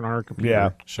do was turn on her computer. Yeah,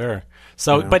 sure.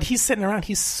 So, but he's sitting around,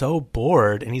 he's so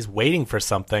bored, and he's waiting for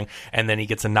something, and then he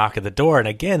gets a knock at the door. And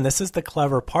again, this is the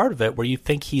clever part of it, where you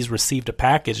think he's received a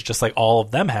package just like all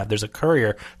of them have. There's a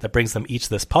courier that brings them each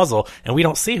this puzzle, and we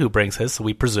don't see who brings his, so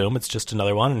we presume it's just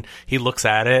another one. And he looks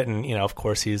at it, and of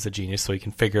course he's a genius, so he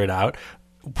can figure it out.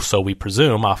 So we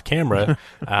presume off camera.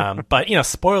 But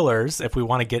spoilers if we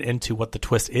want to get into what the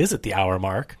twist is at the hour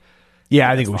mark. Yeah,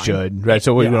 I think we should. Right,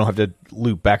 so we don't have to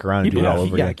loop back around and do it all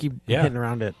over again. Keep hitting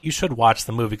around it. You should watch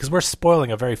the movie because we're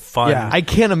spoiling a very fun. Yeah, I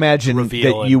can't imagine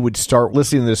that you would start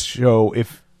listening to this show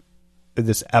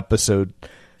this episode.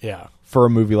 Yeah. For a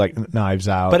movie like Knives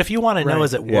Out. But if you want to know,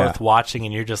 is it worth watching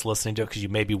and you're just listening to it because you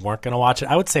maybe weren't going to watch it,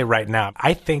 I would say right now,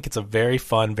 I think it's a very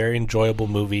fun, very enjoyable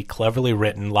movie, cleverly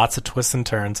written, lots of twists and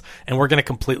turns, and we're going to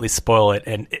completely spoil it,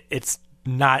 and it's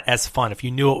not as fun. If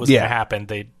you knew what was going to happen,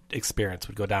 the experience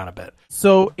would go down a bit.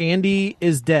 So Andy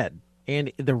is dead,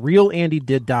 and the real Andy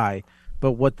did die,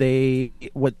 but what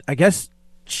I guess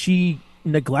she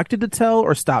neglected to tell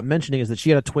or stopped mentioning is that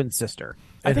she had a twin sister.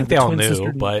 I think they all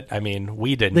knew, but I mean,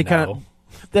 we didn't know.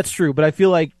 That's true, but I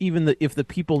feel like even if the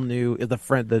people knew, if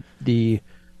the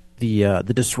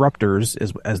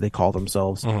disruptors, as they call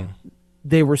themselves,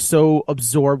 they were so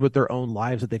absorbed with their own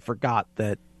lives that they forgot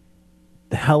that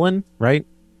Helen, right?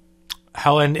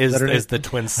 Helen is the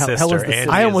twin sister.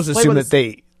 I almost assume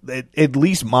that at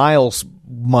least Miles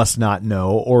must not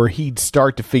know, or he'd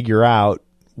start to figure out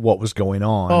what was going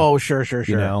on. Oh, sure.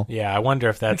 Yeah, I wonder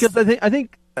if that's because I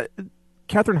think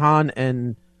Catherine Hahn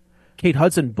and Kate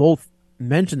Hudson both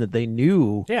mentioned that they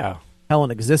knew Helen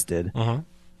existed.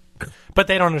 But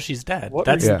they don't know she's dead. What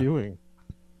are you doing?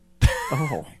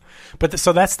 Oh. But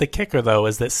so that's the kicker, though,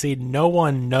 is that, see, no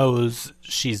one knows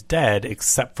she's dead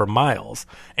except for Miles.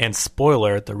 And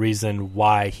spoiler, the reason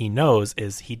why he knows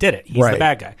is he did it. He's the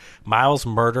bad guy. Miles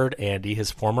murdered Andy,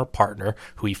 his former partner,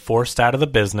 who he forced out of the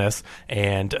business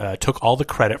and took all the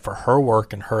credit for her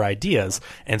work and her ideas.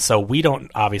 And so we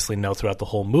don't obviously know throughout the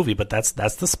whole movie, but that's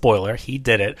the spoiler. He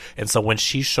did it. And so when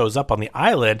she shows up on the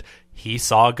island, he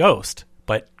saw a ghost.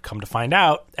 But come to find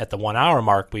out, at the 1 hour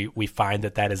mark, we find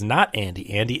that is not Andy.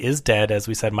 Andy is dead. As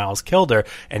we said, Miles killed her.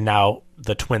 And now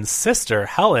the twin sister,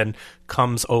 Helen,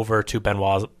 comes over to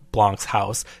Benoit Blanc's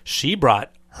house. She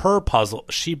brought her puzzle.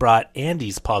 She brought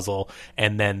Andy's puzzle.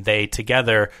 And then they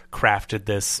together crafted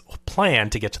this plan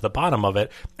to get to the bottom of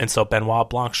it. And so Benoit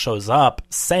Blanc shows up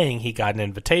saying he got an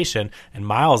invitation. And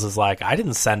Miles is like, I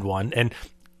didn't send one. And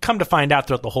come to find out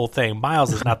throughout the whole thing,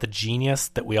 Miles is not the genius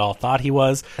that we all thought he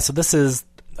was. So this is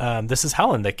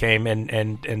Helen that came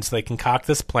and so they concoct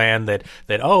this plan that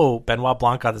Benoit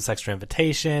Blanc got this extra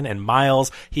invitation, and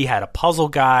Miles, he had a puzzle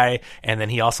guy, and then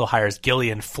he also hires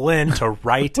Gillian Flynn to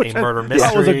write a murder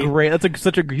mystery. That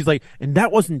was he's like, and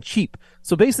that wasn't cheap.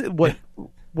 So basically what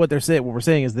we're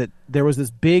saying is that there was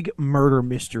this big murder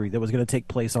mystery that was going to take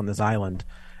place on this island.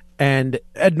 And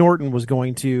Ed Norton was it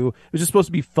was just supposed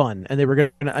to be fun. And they were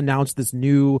going to announce this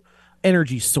new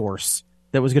energy source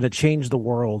that was going to change the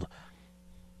world.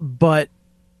 But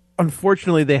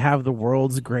unfortunately, they have the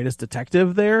world's greatest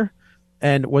detective there.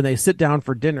 And when they sit down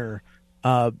for dinner,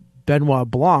 Benoit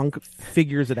Blanc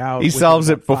figures it out. He solves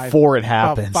it before it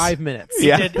happens. About 5 minutes.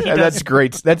 Yeah, that's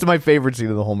great. That's my favorite scene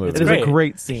of the whole movie. It is a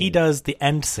great scene. He does the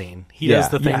end scene. He does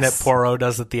the thing that Poirot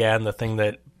does at the end, the thing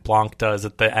that Blanc does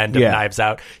at the end of Knives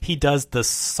Out. He does the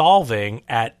solving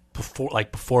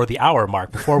before the hour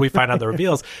mark, before we find out the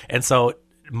reveals. And so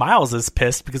Miles is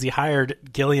pissed because he hired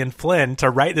Gillian Flynn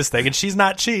to write this thing, and she's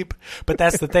not cheap. But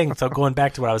that's the thing. So going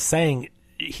back to what I was saying,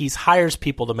 he hires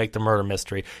people to make the murder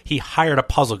mystery. He hired a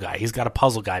puzzle guy. He's got a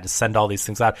puzzle guy to send all these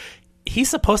things out.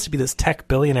 He's supposed to be this tech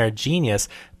billionaire genius,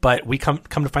 but we come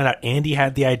to find out Andy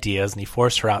had the ideas and he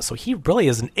forced her out. So he really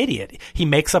is an idiot. He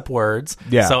makes up words.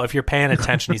 Yeah. So if you're paying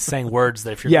attention, he's saying words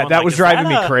that if you're that was driving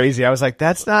me crazy. I was like,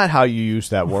 that's not how you use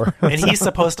that word. And he's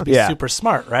supposed to be super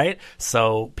smart, right?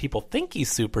 So people think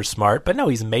he's super smart, but no,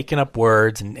 he's making up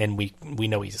words, and we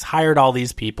know he's hired all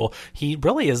these people. He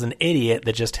really is an idiot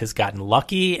that just has gotten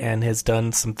lucky and has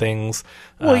done some things.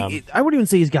 Well, I wouldn't even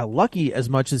say he's got lucky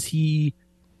as much as he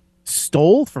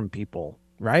stole from people,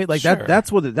 right? Like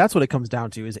that's what it comes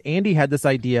down to. Is Andy had this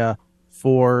idea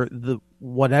for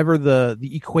whatever the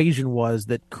equation was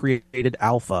that created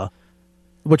Alpha,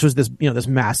 which was this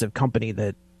massive company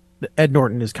that Ed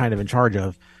Norton is kind of in charge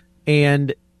of,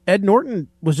 and Ed Norton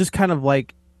was just kind of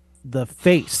like the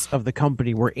face of the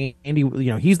company, where Andy,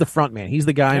 he's the front man, he's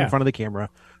the guy in front of the camera,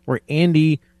 where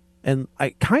Andy and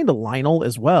kind of Lionel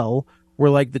as well were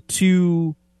like the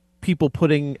two people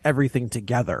putting everything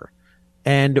together.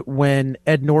 And when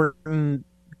Ed Norton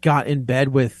got in bed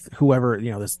with whoever,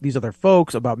 these other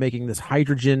folks about making this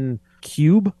hydrogen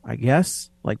cube, I guess,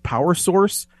 like power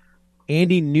source,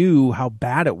 Andy knew how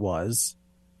bad it was.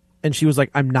 And she was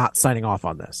like, I'm not signing off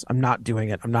on this. I'm not doing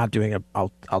it.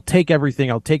 I'll take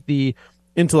everything. I'll take the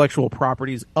intellectual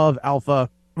properties of Alpha,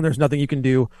 and there's nothing you can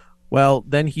do. Well,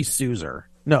 then he sues her.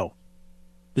 No.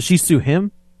 Does she sue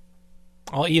him?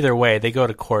 Well, either way, they go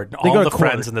to court. All the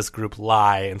friends in this group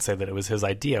lie and say that it was his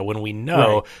idea, when we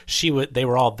know they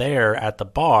were all there at the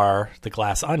bar, the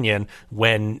Glass Onion,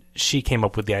 when she came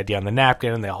up with the idea on the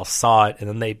napkin, and they all saw it, and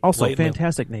then they also a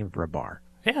fantastic name for a bar.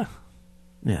 Yeah,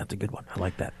 it's a good one. I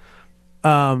like that.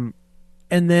 And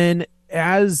then,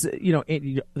 as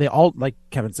they all, like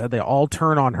Kevin said, they all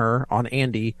turn on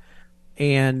Andy,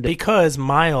 and because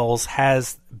Miles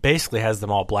basically has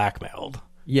them all blackmailed.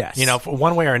 Yes. For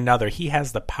one way or another, he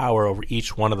has the power over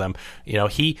each one of them.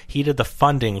 He did the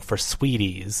funding for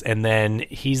Sweeties, and then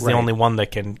he's the only one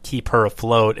that can keep her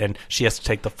afloat, and she has to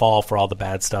take the fall for all the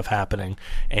bad stuff happening.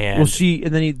 And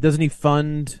doesn't he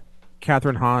fund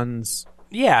Catherine Hahn's?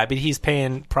 Yeah, but he's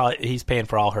paying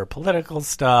for all her political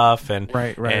stuff, and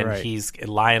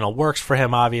Lionel works for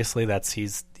him. Obviously,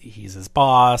 he's his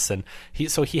boss, and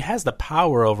he has the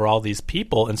power over all these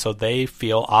people, and so they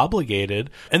feel obligated.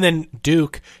 And then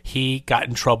Duke, he got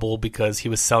in trouble because he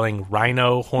was selling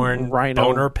rhino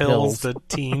boner pills to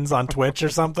teens on Twitch or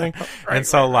something.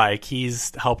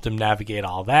 He's helped him navigate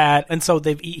all that. And so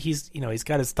he's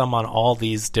got his thumb on all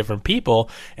these different people,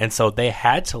 and so they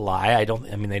had to lie.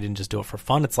 They didn't just do it for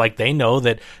fun. It's like they know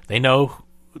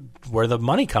where the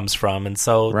money comes from. And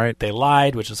so they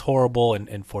lied, which is horrible,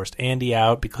 and forced Andy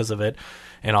out because of it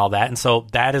and all that. And so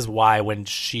that is why when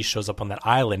she shows up on that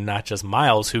island, not just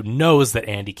Miles, who knows that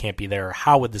Andy can't be there, or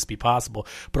how would this be possible,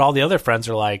 but all the other friends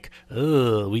are like,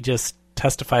 ugh, we just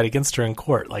testified against her in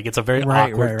court. Like, it's a very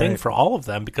awkward thing for all of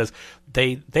them, because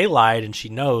they lied, and she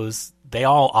knows. They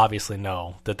all obviously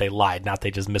know that they lied, not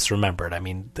they just misremembered. I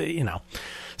mean,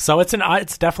 so it's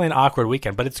definitely an awkward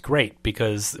weekend, but it's great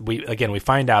because we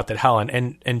find out that Helen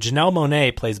and Janelle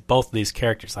Monáe plays both of these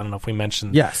characters. I don't know if we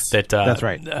mentioned that. That's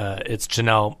right. It's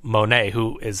Janelle Monáe,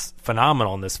 who is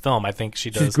phenomenal in this film. I think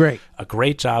she's a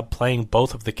great job playing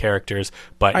both of the characters.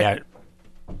 But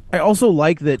I also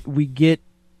like that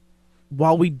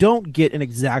while we don't get an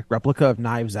exact replica of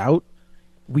Knives Out,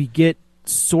 we get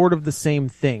sort of the same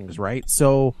things, right?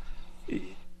 So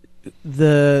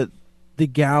the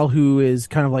gal who is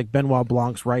kind of like Benoit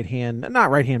Blanc's not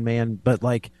right hand man, but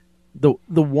like the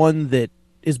one that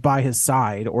is by his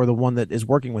side, or the one that is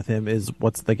working with him, is,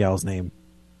 what's the gal's name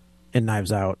in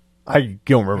Knives Out? I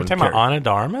don't remember. You're talking about Ana de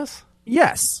Armas?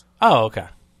 Yes. Oh, okay.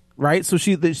 Right. So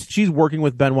she's working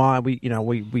with Benoit.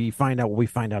 We find out what we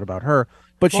find out about her,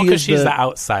 but she's the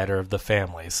outsider of the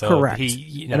family. So correct.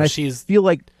 I feel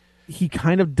like he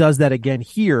kind of does that again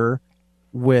here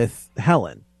with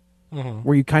Helen,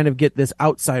 where you kind of get this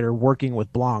outsider working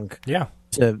with Blanc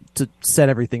to set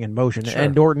everything in motion. Sure.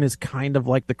 And Norton is kind of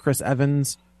like the Chris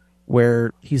Evans,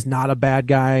 where he's not a bad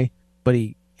guy, but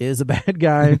he is a bad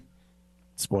guy.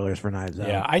 Spoilers for Knives Out.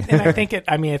 Yeah, I think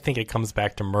it comes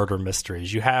back to murder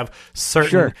mysteries. You have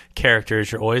certain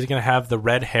characters. You're always going to have the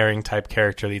red herring type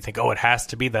character that you think, oh, it has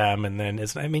to be them. And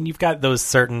then you've got those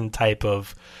certain type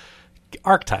of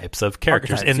archetypes of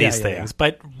characters in these things,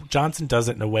 but Johnson does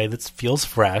it in a way that feels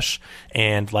fresh,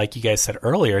 and like you guys said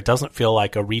earlier, it doesn't feel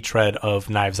like a retread of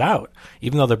Knives Out,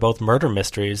 even though they're both murder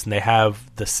mysteries and they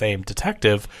have the same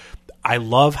detective. I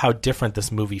love how different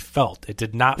this movie felt. It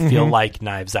did not feel like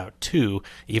Knives Out 2,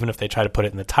 even if they try to put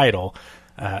it in the title.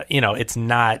 It's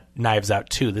not Knives Out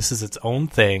 2. This is its own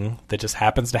thing that just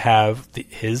happens to have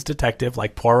his detective,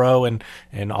 like Poirot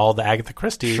and all the Agatha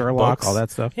Christie Sherlock, books. All that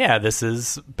stuff. Yeah, this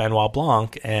is Benoit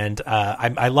Blanc, and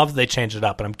I love that they changed it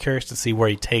up, and I'm curious to see where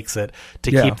he takes it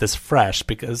to keep this fresh,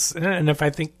 because, and if I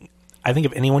think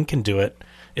if anyone can do it,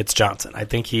 it's Johnson. I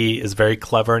think he is very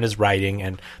clever in his writing,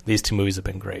 and these two movies have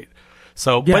been great.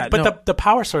 So, the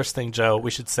power source thing, Joe,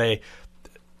 we should say,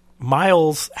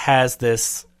 Miles has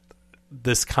this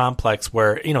complex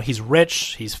where, he's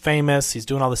rich, he's famous, he's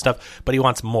doing all this stuff, but he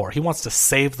wants more. He wants to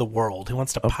save the world. He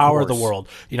wants to power the world.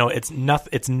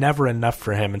 It's never enough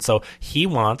for him. And so he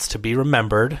wants to be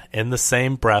remembered in the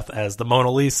same breath as the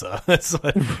Mona Lisa. is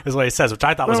what he says, which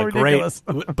I thought was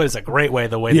but it's a great way,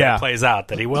 the way that it plays out,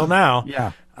 that he will now.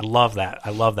 Yeah. I love that.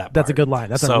 Part. That's a good line.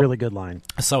 That's a really good line.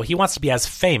 So he wants to be as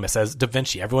famous as Da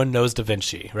Vinci. Everyone knows Da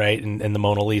Vinci, right? In the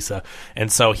Mona Lisa.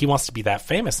 And so he wants to be that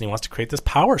famous, and he wants to create this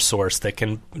power source that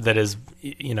is,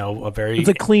 a very... It's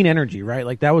a clean energy, right?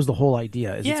 Like, that was the whole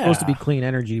idea. It's supposed to be clean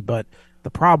energy, but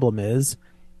the problem is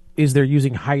they're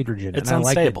using hydrogen. It's and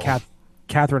unstable. I like that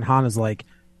Catherine Hahn is like,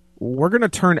 we're going to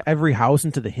turn every house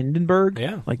into the Hindenburg.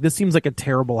 Yeah. Like, this seems like a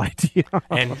terrible idea.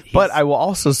 But I will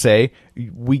also say,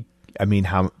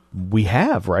 how we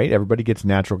have, right? Everybody gets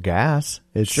natural gas.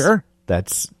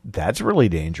 That's really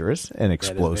dangerous and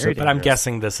explosive. But I'm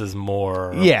guessing this is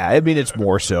more. Yeah, it's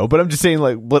more so. But I'm just saying,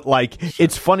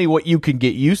 it's funny what you can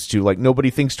get used to. Like, nobody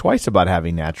thinks twice about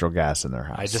having natural gas in their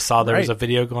house. I just saw there was a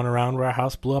video going around where a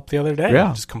house blew up the other day.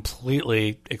 Yeah, it just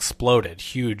completely exploded.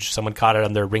 Huge. Someone caught it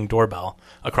on their Ring doorbell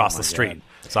across the street. God.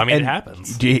 So, it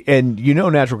happens. And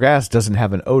natural gas doesn't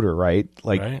have an odor, right?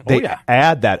 Like, they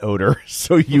add that odor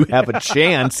so you have a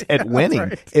chance at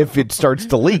winning if it starts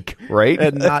to leak, right?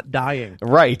 And not dying.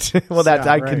 Right. Well,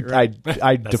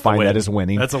 I define that as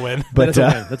winning. That's a win. But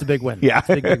that's a big win. Yeah.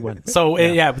 That's a big win. So,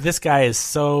 this guy is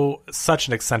such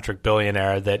an eccentric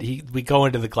billionaire that we go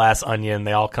into the Glass Onion,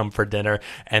 they all come for dinner,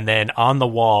 and then on the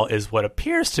wall is what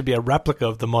appears to be a replica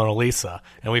of the Mona Lisa.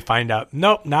 And we find out,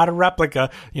 nope, not a replica.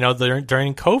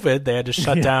 During COVID, they had to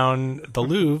shut down the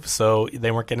Louvre, so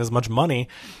they weren't getting as much money.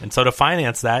 And so to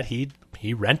finance that, he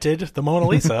rented the Mona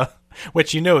Lisa,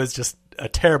 which is just a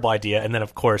terrible idea. And then,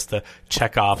 of course, the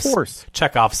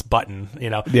Chekhov's button.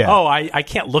 I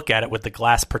can't look at it with the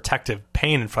glass protective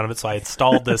pane in front of it, so I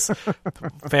installed this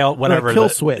kill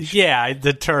switch. Yeah,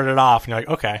 to turn it off. And you're like,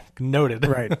 okay, noted.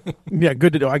 Right. Yeah,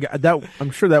 good to know. I got that.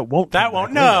 I'm sure that won't. That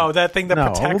won't. No, that thing that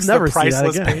protects the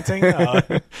priceless painting. No.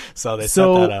 So they set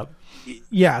that up.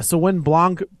 Yeah, so when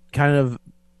Blanc kind of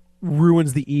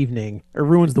ruins the evening, or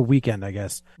ruins the weekend, I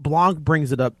guess, Blanc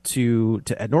brings it up to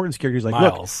Ed Norton's character. He's like,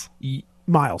 Miles. Look,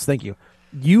 Miles, thank you.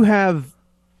 you have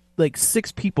like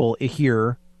 6 people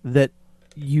here that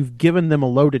you've given them a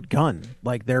loaded gun.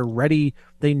 Like they're ready.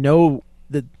 They know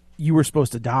that you were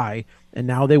supposed to die, and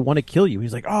now they want to kill you.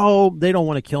 He's like, oh, they don't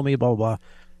want to kill me, blah, blah, blah.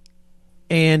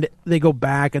 And they go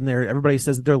back, and everybody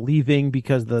says that they're leaving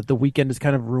because the weekend is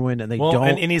kind of ruined, and they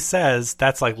don't. And he says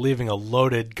that's like leaving a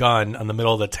loaded gun on the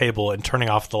middle of the table and turning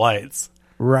off the lights.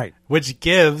 Right. Which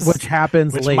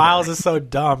happens later. Miles is so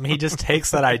dumb. He just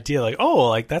takes that idea like, oh,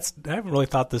 like I haven't really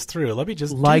thought this through. Let me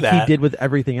just do that. Like he did with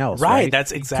everything else. Right.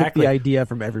 That's exactly. He took the idea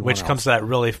from everyone Which else. comes to that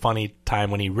really funny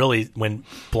time when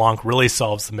Blanc really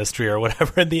solves the mystery or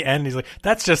whatever. In the end, he's like,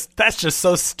 that's just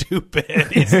so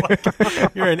stupid. He's like,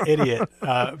 you're an idiot.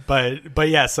 But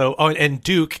yeah. So and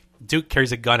Duke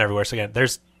carries a gun everywhere. So again,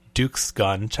 there's Duke's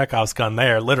gun, Chekhov's gun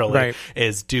there, literally,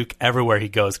 is Duke everywhere he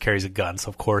goes carries a gun. So,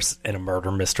 of course, in a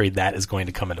murder mystery, that is going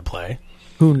to come into play.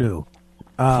 Who knew?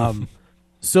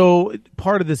 So,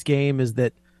 part of this game is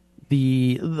that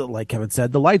the like Kevin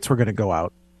said, the lights were going to go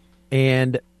out.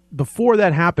 And before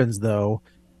that happens, though,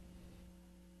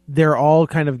 they're all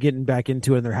kind of getting back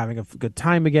into it and they're having a good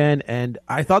time again. And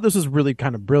I thought this was really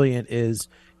kind of brilliant is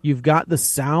you've got the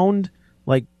sound,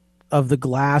 like, of the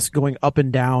glass going up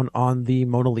and down on the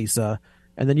Mona Lisa.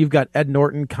 And then you've got Ed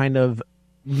Norton kind of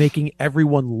making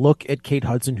everyone look at Kate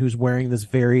Hudson, who's wearing this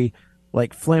very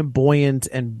like flamboyant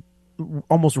and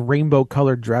almost rainbow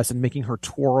colored dress and making her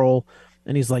twirl.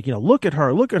 And he's like, look at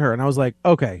her. And I was like,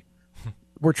 okay,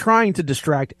 we're trying to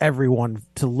distract everyone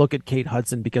to look at Kate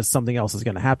Hudson because something else is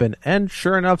going to happen. And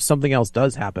sure enough, something else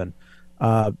does happen.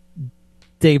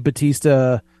 Dave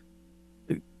Bautista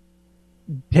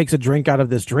takes a drink out of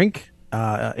this drink.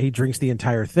 He drinks the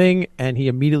entire thing, and he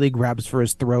immediately grabs for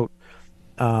his throat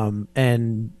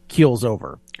and keels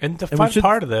over. And the fun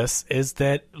part of this is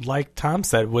that, like Tom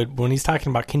said, when he's talking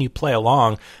about can you play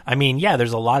along, I mean, yeah,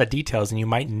 there's a lot of details, and you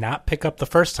might not pick up the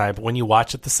first time, but when you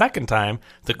watch it the second time,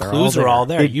 the clues are all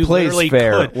there. You literally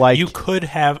could. You could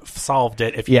have solved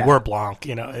it if you were Blanc.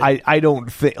 I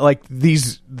don't think like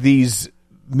these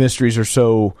mysteries are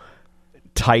so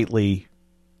tightly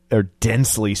or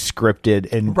densely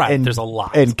scripted and there's a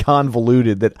lot and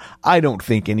convoluted that I don't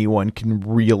think anyone can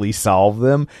really solve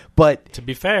them. But to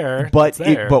be fair,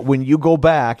 but when you go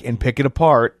back and pick it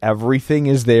apart, everything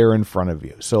is there in front of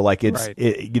you. So like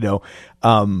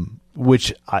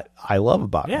which I love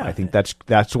about them. I think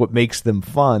that's what makes them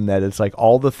fun. That it's like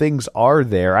all the things are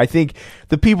there. I think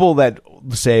the people that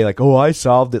say like, "Oh, I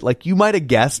solved it," like you might have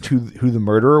guessed who the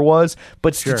murderer was,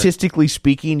 but statistically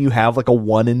speaking, you have like a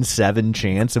 1 in 7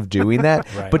 chance of doing that.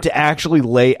 But to actually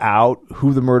lay out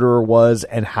who the murderer was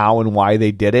and how and why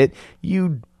they did it,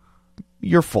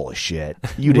 you're full of shit.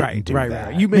 You didn't do that.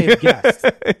 Right. You may have guessed.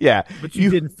 Yeah. But you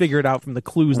didn't figure it out from the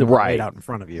clues that were laid out in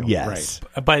front of you. Yes.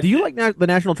 Right. But do you like the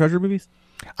National Treasure movies?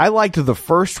 I liked the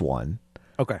first one.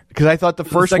 Okay. Because I thought the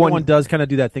first one does kind of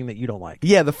do that thing that you don't like.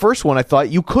 Yeah, the first one I thought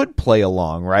you could play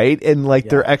along, right? And like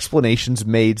their explanations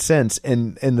made sense.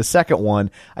 And the second one,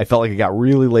 I felt like it got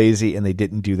really lazy and they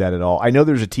didn't do that at all. I know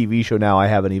there's a TV show now. I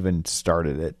haven't even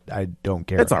started it. I don't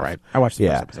care. It's all right. I watched the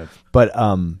first episode.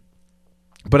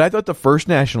 But I thought the first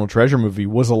National Treasure movie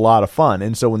was a lot of fun.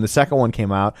 And so when the second one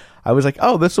came out, I was like,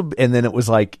 oh, this will... And then it was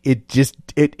like,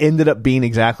 it ended up being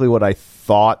exactly what I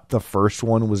thought the first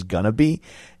one was going to be.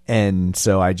 And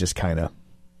so I just kind of...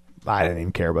 I didn't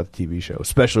even care about the TV show,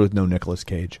 especially with no Nicolas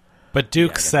Cage. But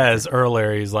Duke says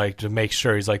earlier, he's like, to make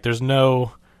sure, he's like, there's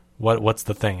no... What's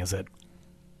the thing? Is it...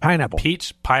 Pineapple.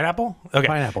 Peach? Pineapple? Okay.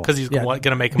 Pineapple. Because he's going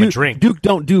to make him a drink. Duke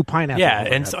don't do pineapple. Yeah,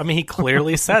 and so, I mean, he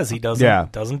clearly says he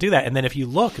doesn't do that. And then if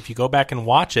you go back and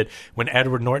watch it, when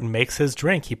Edward Norton makes his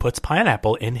drink, he puts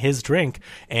pineapple in his drink,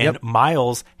 and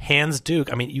Miles hands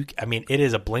Duke. I mean, it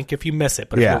is a blink if you miss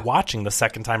it, but if you're watching the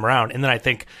second time around, and then I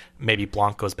think maybe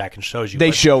Blanc goes back and shows you.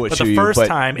 They show it but to the you. But the first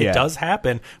time, it does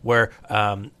happen where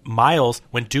Miles,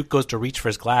 when Duke goes to reach for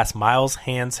his glass, Miles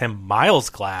hands him Miles'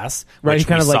 glass. Right, he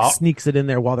kind of like sneaks it in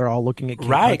there while they're all looking at Kate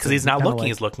Right, because he's not kinda looking,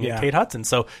 he's looking at Kate Hudson.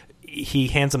 So he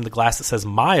hands him the glass that says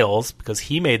Miles because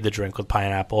he made the drink with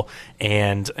pineapple,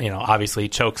 and obviously he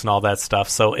chokes and all that stuff.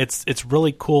 So it's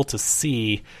really cool to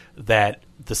see that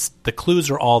the clues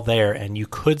are all there and you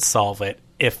could solve it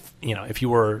if you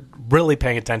were really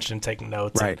paying attention and taking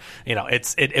notes. Right. And,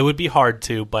 it would be hard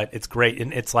to, but it's great.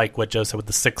 And it's like what Joe said with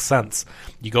The Sixth Sense.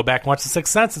 You go back and watch The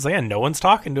Sixth Sense, it's like, no one's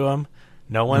talking to him.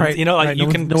 No one's, no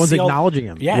one's acknowledging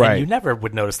him. Yeah, right. And you never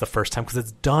would notice the first time because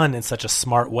it's done in such a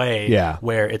smart way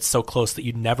where it's so close that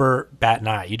you never bat an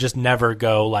eye. You just never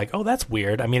go like, oh, that's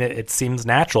weird. I mean, it seems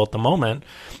natural at the moment.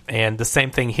 And the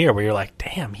same thing here where you're like,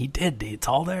 damn, he did. It's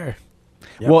all there.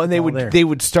 Yep, well, and they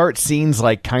would start scenes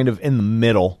like kind of in the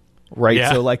middle right?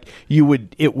 Yeah. So like it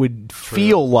would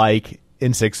feel like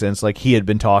in Sixth Sense, like he had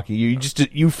been talking. Your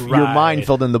mind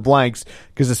filled in the blanks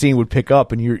because the scene would pick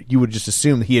up, and you would just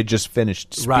assume that he had just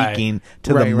finished speaking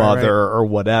to the mother or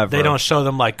whatever. They don't show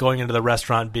them like going into the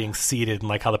restaurant, being seated, and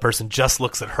like how the person just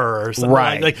looks at her or something.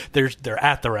 Right. Like they're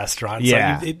at the restaurant.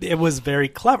 Yeah. So it was very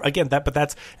clever. Again, but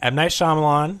that's M. Night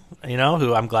Shyamalan,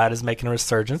 who I'm glad is making a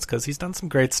resurgence because he's done some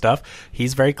great stuff.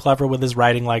 He's very clever with his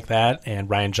writing like that, and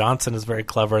Rian Johnson is very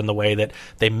clever in the way that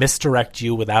they misdirect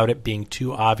you without it being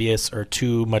too obvious or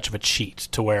too much of a cheat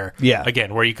to where,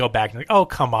 again, where you go back and like, oh,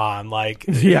 come on, like,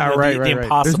 the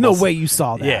impossible. There's no way you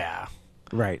saw that. Yeah.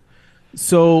 Right.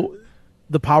 So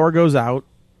the power goes out.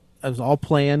 It was all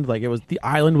planned. Like the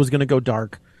island was going to go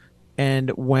dark. And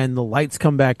when the lights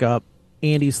come back up,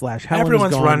 Andy / Helen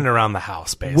everyone's is gone. running around the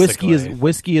house, basically.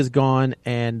 Whiskey is gone,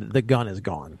 and the gun is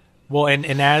gone. Well, and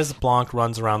as Blanc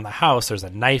runs around the house, there's a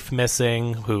knife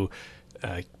missing who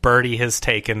Birdie has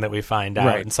taken that we find out.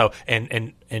 Right. And so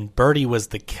and Birdie was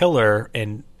the killer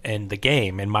in the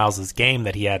game, in Miles's game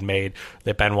that he had made,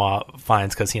 that Benoit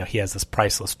finds because he has this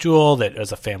priceless jewel that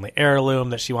is a family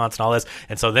heirloom that she wants and all this.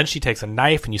 And so then she takes a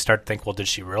knife, and you start to think, well, did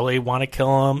she really want to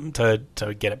kill him to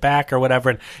get it back or whatever?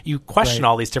 And you question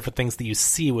all these different things that you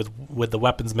see with the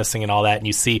weapons missing and all that. And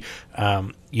you see,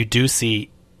 you do see,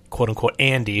 quote unquote,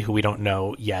 Andy, who we don't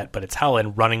know yet, but it's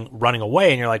Helen running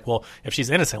away, and you're like, well, if she's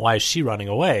innocent, why is she running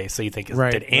away? So you think,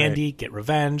 did Andy get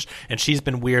revenge? And she's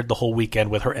been weird the whole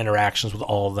weekend with her interactions with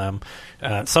all of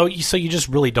them. So you just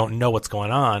really don't know what's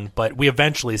going on. But we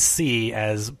eventually see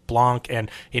as Blanc and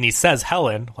he says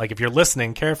Helen, like if you're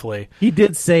listening carefully, he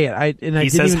did say it. He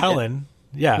says Helen,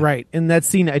 yeah, right. In that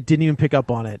scene, I didn't even pick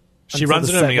up on it. She runs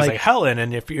into him and he goes like Helen,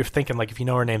 and if you're thinking like if you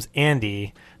know her name's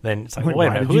Andy, then it's like, well, wait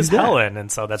a minute, who is Helen? And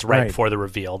so that's right before the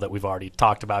reveal that we've already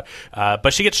talked about.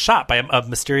 But she gets shot by a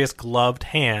mysterious gloved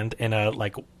hand in a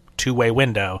like two-way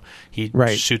window. He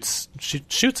shoots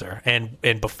her,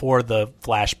 and before the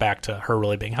flashback to her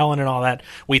really being Helen and all that,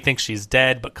 we think she's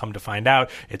dead, but come to find out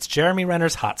it's Jeremy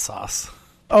Renner's hot sauce.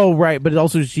 Oh, right, but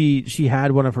also she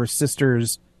had one of her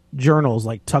sister's journals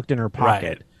like tucked in her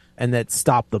pocket. Right. And that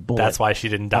stopped the bullet. That's why she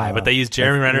didn't die. But they use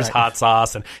Jeremy Renner's hot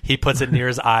sauce, and he puts it near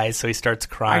his eyes, so he starts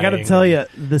crying. I got to tell you,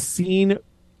 the scene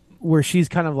where she's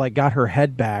kind of like got her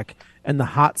head back, and the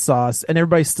hot sauce, and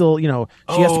everybody's still, she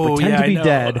has to pretend to be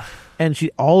dead, and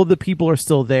all of the people are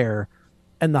still there,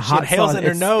 and the hot sauce in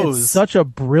her nose. It's such a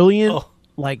brilliant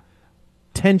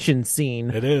tension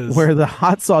scene. It is, where the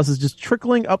hot sauce is just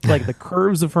trickling up like the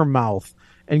curves of her mouth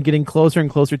and getting closer and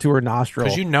closer to her nostril.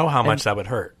 Because you know how much that would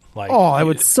hurt. Like, it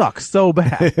would suck so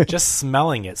bad. Just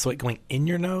smelling it. So it going in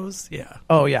your nose? Yeah.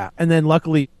 Oh, yeah. And then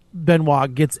luckily,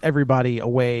 Benoit gets everybody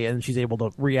away, and she's able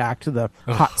to react to the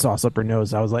hot sauce up her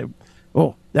nose. I was like,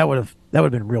 oh, that would have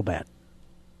been real bad.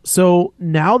 So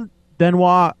now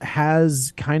Benoit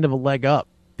has kind of a leg up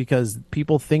because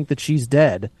people think that she's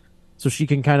dead. So she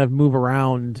can kind of move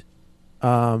around.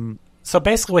 So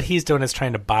basically what he's doing is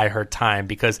trying to buy her time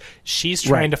because she's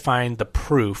trying to find the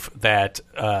proof that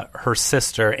her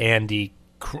sister, Andy,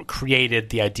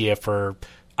 created the idea for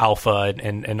Alpha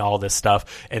and all this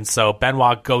stuff. And so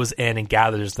Benoit goes in and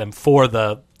gathers them for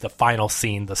the final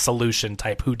scene, the solution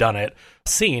type whodunit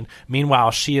scene.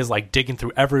 Meanwhile, she is like digging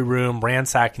through every room,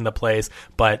 ransacking the place.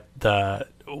 But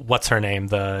what's her name?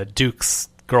 The Duke's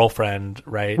girlfriend,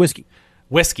 right?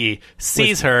 Whiskey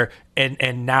sees her,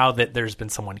 and now that there's been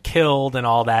someone killed and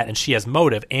all that, and she has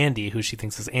motive. Andy, who she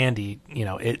thinks is Andy,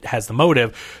 it has the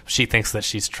motive. She thinks that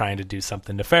she's trying to do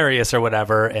something nefarious or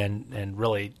whatever, and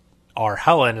really our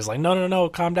Helen is like, no,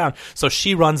 calm down. So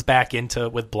she runs back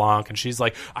with Blanc, and she's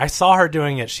like, I saw her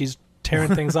doing it. She's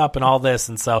tearing things up and all this,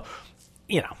 and so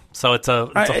so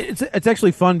it's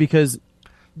actually fun because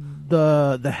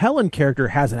the Helen character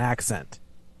has an accent,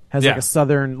 like a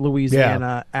Southern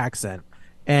Louisiana accent.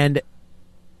 And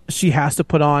she has to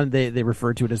put on, they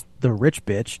refer to it as the rich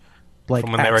bitch, like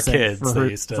from when they were kids,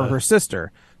 for her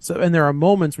sister. So, and there are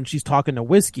moments when she's talking to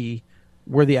Whiskey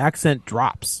where the accent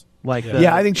drops. Like,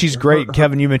 I think she's great.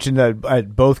 Kevin, you mentioned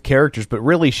that both characters, but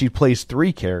really she plays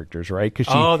three characters, right?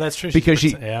 That's true. Because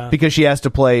she has to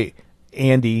play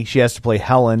Andy, she has to play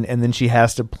Helen, and then she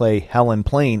has to play Helen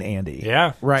playing Andy.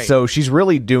 Yeah, right. So she's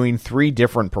really doing three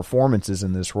different performances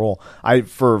in this role.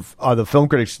 For the film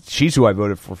critics, she's who I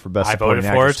voted for best. I voted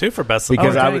for her too for best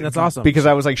because that's awesome. Because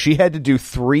I was like, she had to do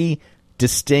three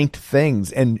distinct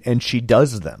things, and she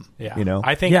does them. Yeah,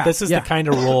 I think this is the kind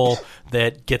of role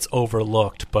that gets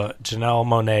overlooked, but Janelle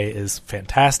Monáe is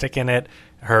fantastic in it.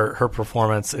 her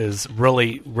performance is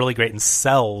really, really great and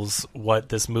sells what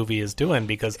this movie is doing,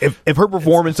 because if her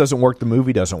performance doesn't work, the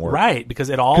movie doesn't work. Right, because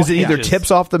it either either tips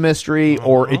off the mystery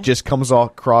or it just comes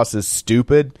across as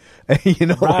stupid. You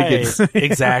know, right, like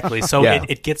exactly. So Yeah.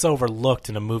 it gets overlooked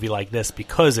in a movie like this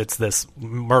because it's this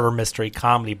murder mystery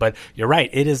comedy. But you're right,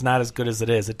 it is not as good as it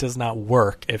is. It does not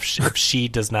work if she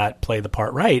does not play the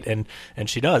part right, and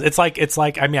she does. It's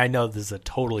like I mean, I know this is a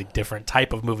totally different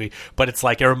type of movie, but it's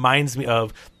like, it reminds me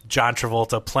of John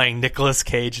Travolta playing Nicolas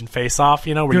Cage in Face Off,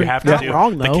 you know, where you have to not do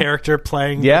wrong, the though. character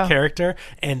playing Yeah. the character,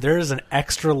 and there's an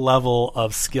extra level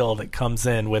of skill that comes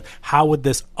in with how would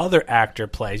this other actor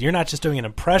play. You're not just doing an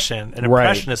impression, an Right.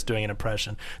 impressionist doing an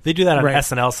impression. They do that on Right.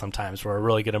 SNL sometimes, where a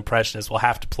really good impressionist will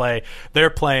have to play, they're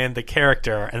playing the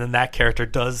character, and then that character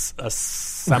does a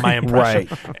semi-impression.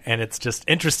 Right. And it's just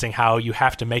interesting how you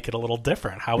have to make it a little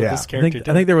different. How would Yeah. this I character think,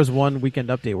 do I think it? there was one Weekend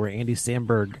Update where Andy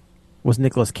Samberg was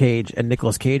Nicolas Cage, and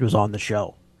Nicolas Cage was on the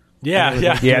show. Yeah,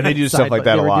 yeah. Yeah, they do stuff like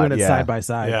that they a were lot. doing it Yeah. side by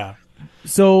side. Yeah.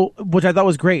 So, which I thought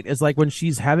was great, is like when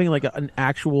she's having like an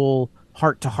actual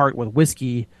heart to heart with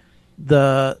Whiskey,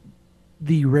 the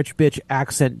rich bitch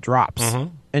accent drops,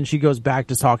 and she goes back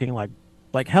to talking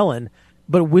like Helen.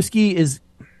 But Whiskey is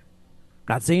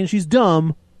not saying she's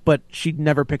dumb, but she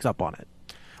never picks up on it.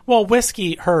 Well,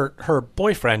 Whiskey, her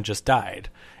boyfriend just died,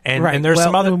 and there's Well,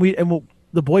 some other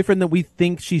the boyfriend that we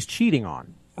think she's cheating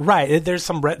on. right. There's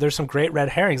some great red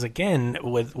herrings again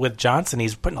with Johnson.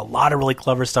 He's putting a lot of really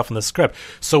clever stuff in the script,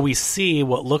 so we see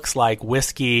what looks like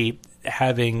Whiskey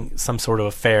having some sort of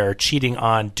affair, cheating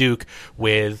on Duke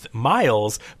with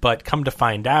Miles, but come to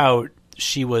find out,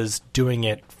 she was doing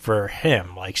it for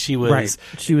him. Like she was, Right.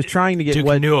 She was trying to get Duke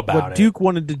what, knew about what it. Duke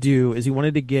wanted to do is he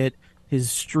wanted to get his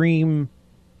stream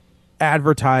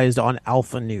advertised on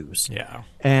Alpha News. Yeah.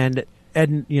 And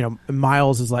you know,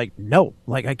 Miles is like, no,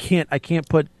 like I can't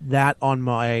put that on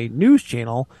my news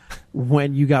channel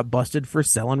when you got busted for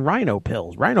selling rhino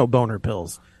boner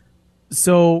pills.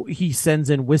 So he sends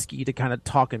in Whiskey to kind of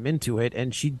talk him into it,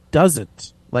 and she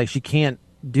doesn't. Like, she can't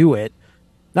do it.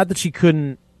 Not that she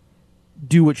couldn't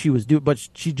do what she was doing, but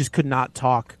she just could not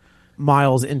talk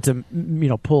Miles into, you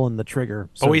know, pulling the trigger.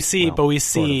 But we see,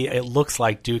 it looks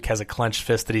like Duke has a clenched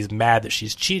fist that he's mad that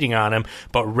she's cheating on him,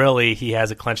 but really he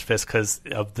has a clenched fist because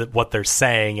of what they're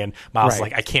saying, and Miles is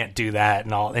Right. like, I can't do that,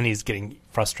 and he's getting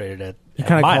frustrated at He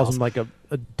kind of Miles. calls him like a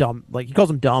dumb, like he calls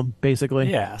him dumb, basically.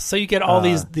 Yeah, so you get all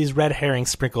these red herrings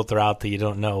sprinkled throughout that you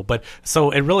don't know. But so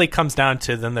it really comes down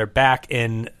to then they're back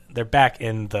in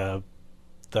the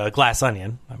Glass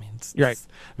Onion. I mean,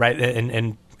 right,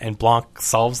 and Blanc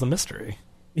solves the mystery.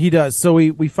 He does. So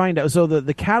we find out. So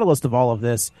the catalyst of all of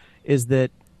this is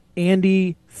that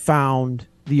Andy found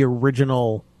the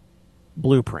original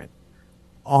blueprint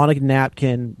on a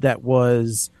napkin that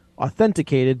was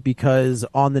authenticated because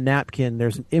on the napkin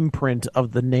there's an imprint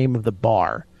of the name of the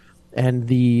bar, and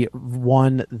the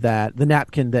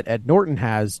napkin that Ed Norton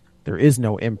has, there is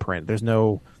no imprint. There's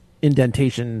no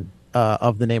indentation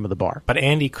of the name of the bar. But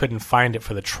Andy couldn't find it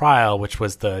for the trial, which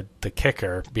was the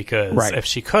kicker, because Right. if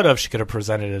she could have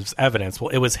presented it as evidence. Well,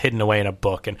 it was hidden away in a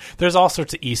book, and there's all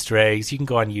sorts of Easter eggs. You can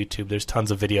go on YouTube. There's tons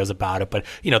of videos about it. But,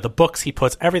 you know, the books he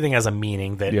puts, everything has a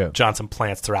meaning that Johnson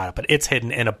plants throughout it. But it's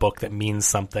hidden in a book that means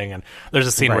something. And there's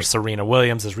a scene where Serena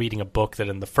Williams is reading a book that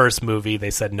in the first movie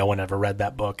they said no one ever read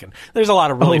that book. And there's a lot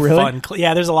of really fun,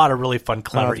 there's a lot of really fun,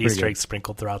 clever that's pretty Easter good. eggs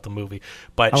sprinkled throughout the movie.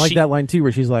 But I like that line too,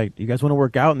 where she's like, "You guys want to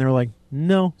work out?" And they're like,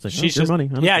 "No." It's like, She's your just money.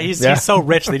 yeah, he's so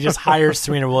rich. They just hire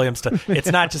Serena Williams to.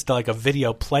 It's not just like a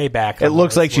video playback. It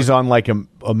looks like she's on like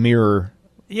a mirror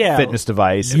fitness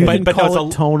device. You But- can but call no, it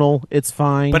it's a- tonal. It's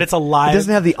fine. but it's a It live.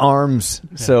 doesn't have the arms,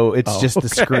 so it's just the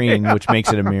screen, which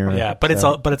makes it a mirror. Yeah, but it's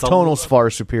a tonal's far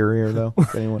superior, though.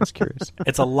 If anyone's curious,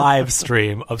 It's a live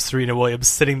stream of Serena Williams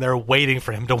sitting there waiting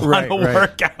for him to want to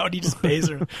work out. He just pays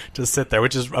her to sit there,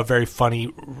 which is a very funny,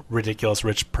 ridiculous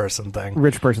rich person thing.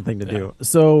 rich person thing to do.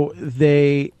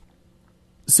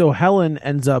 So Helen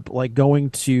ends up like going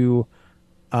to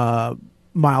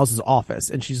Miles's office,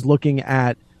 and she's looking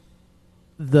at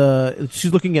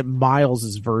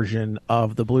Miles's version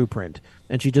of the blueprint,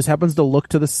 and she just happens to look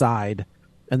to the side,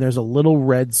 and there's a little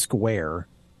red square,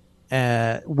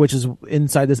 which is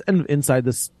inside this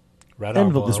Red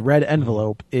envelope. This red Mm-hmm.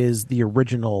 envelope is the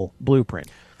original blueprint.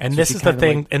 And So this she is the kinda,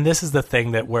 thing. like- And this is the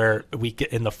thing that where we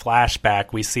get in the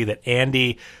flashback, we see that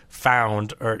Andy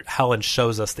found, or Helen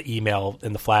shows us the email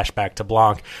in the flashback to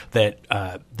Blanc that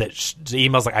the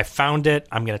email's like, I found it.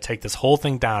 I'm going to take this whole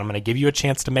thing down. I'm going to give you a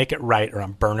chance to make it right, or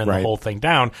I'm burning the whole thing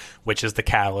down, which is the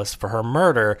catalyst for her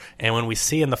murder. And when we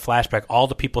see in the flashback, all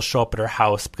the people show up at her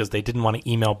house because they didn't want to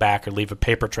email back or leave a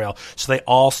paper trail. So they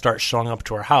all start showing up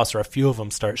to her house, or a few of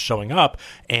them start showing up.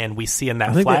 And we see in that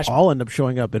I think flashback, they all end up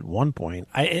showing up at one point.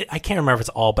 I can't remember if it's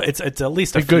all, but it's at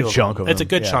least A few good of chunk them. of It's a them.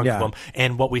 good Yeah. chunk Yeah. of them.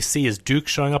 And what we see is Duke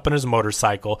showing up on his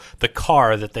motorcycle, the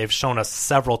car that they've shown us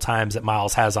several times that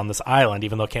Miles has on this island,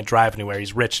 even though he can't drive anywhere.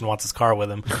 He's rich and wants his car with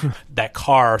him. That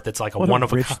car that's like What one a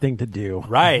of a rich thing to do.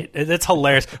 Right. It's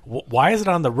hilarious. Why is it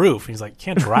on the roof? He's like,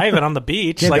 can't drive it on the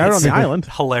beach. Can't like, drive it it's on the island.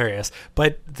 Hilarious.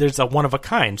 But there's a one of a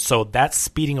kind. So that's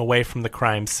speeding away from the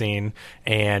crime scene,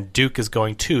 and Duke is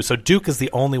going too. So Duke is the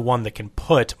only one that can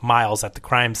put Miles at the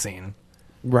crime scene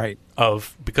Right.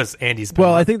 because Andy's been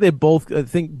Well, I think they both. I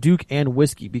think Duke and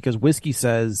Whiskey, because Whiskey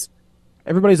says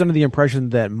everybody's under the impression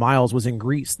that Miles was in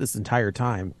Greece this entire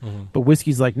time, but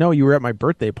Whiskey's like, no, you were at my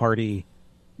birthday party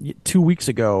 2 weeks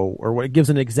ago, or what? It gives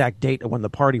an exact date of when the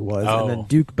party was, and then Oh.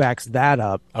 Duke backs that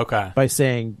up Okay. by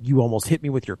saying you almost hit me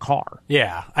with your car.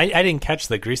 Yeah, I didn't catch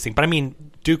the grease thing, but I mean,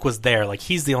 Duke was there. Like,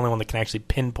 he's the only one that can actually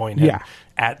pinpoint him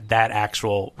at that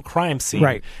actual crime scene.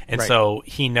 Right, And right. so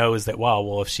he knows that,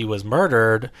 well, if she was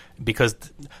murdered, because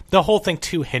the whole thing,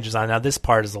 too, hinges on, now this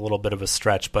part is a little bit of a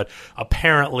stretch, but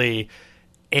apparently,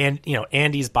 and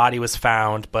Andy's body was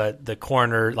found, but the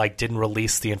coroner didn't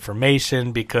release the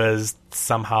information because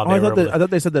somehow they I were thought, able I thought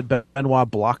they said that Benoit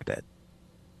blocked it.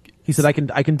 He said I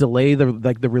can delay the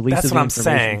release That's of the what I'm information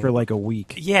saying. for a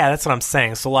week. Yeah, that's what I'm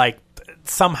saying. So,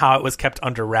 somehow it was kept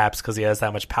under wraps because he has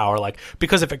that much power.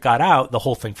 Because if it got out, the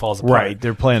whole thing falls apart. Right.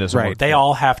 Their plan doesn't work. They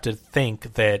all have to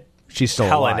think that She's still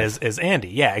Helen alive. is Andy.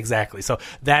 Yeah, exactly. So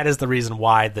that is the reason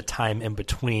why the time in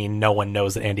between, no one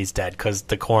knows that Andy's dead, because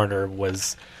the coroner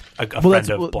was a friend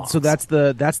of Blanc's. So that's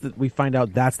the we find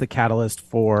out that's the catalyst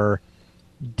for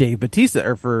Dave Bautista,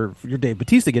 or for your Dave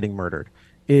Bautista getting murdered.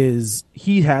 Is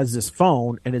he has this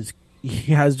phone, and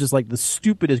he has just the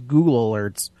stupidest Google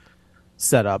alerts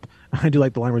set up. I do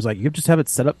like the line where he's like, "You just have it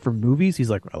set up for movies." He's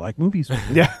like, "I like movies."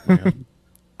 Yeah.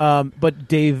 But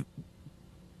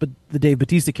the Dave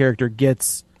Bautista character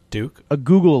gets Duke.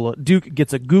 Duke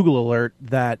gets a Google alert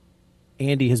that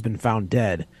Andy has been found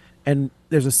dead. And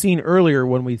there's a scene earlier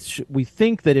when we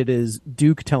think that it is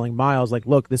Duke telling Miles,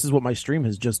 look, this is what my stream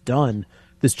has just done.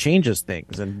 This changes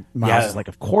things. And Miles is like,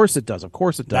 of course it does. Of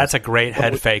course it does. That's a great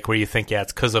head fake where you think,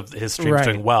 it's because of his stream's Right.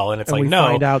 doing well, and it's we no.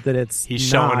 find out that it's he's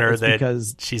showing her it's that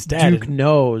because she's dead. Duke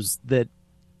knows that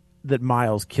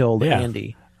Miles killed Yeah.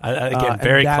 Andy. Again, and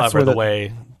very that's clever where the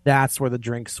way. That's where the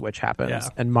drink switch happens, Yeah.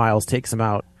 and Miles takes him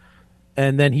out.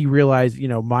 And then he realized,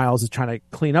 Miles is trying to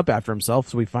clean up after himself.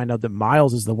 So we find out that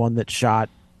Miles is the one that shot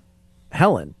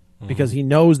Helen, because he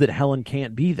knows that Helen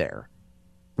can't be there,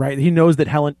 right? He knows that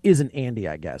Helen isn't Andy,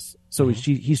 I guess. So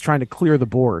he's trying to clear the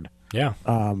board Yeah.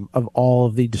 of all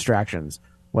of the distractions.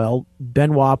 Well,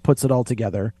 Benoit puts it all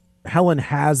together. Helen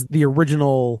has the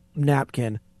original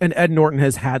napkin, and Ed Norton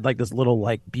has had this little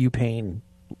butane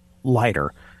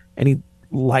lighter, and he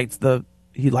lights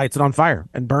it on fire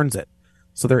and burns it.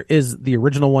 So the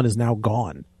original one is now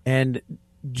gone. And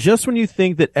just when you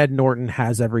think that Ed Norton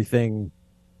has everything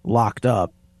locked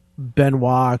up,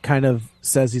 Benoit kind of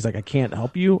says, he's like, I can't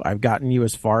help you. I've gotten you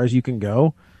as far as you can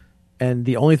go. And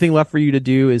the only thing left for you to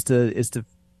do is you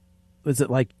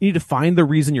need to find the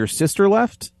reason your sister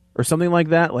left, or something like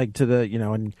that,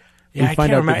 and Yeah, we I find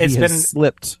can't out remember. that he It's has been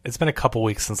slipped. It's been a couple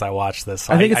weeks since I watched this.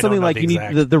 So I think it's don't something know like the you need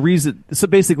exact- the reason. So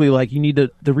basically, you need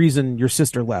the reason your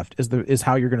sister left is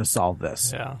how you're going to solve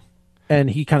this. Yeah. And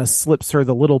he kind of slips her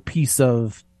the little piece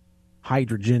of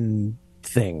hydrogen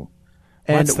thing.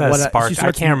 What's the spark? she I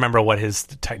starts- can't remember what his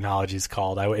technology is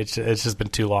called. It's just been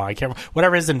too long. I can't remember.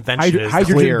 Whatever his invention is.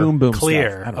 hydrogen Clear. boom boom Clear.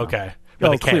 stuff. I don't know. Okay. Oh,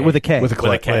 With a K. clear, with a K. With a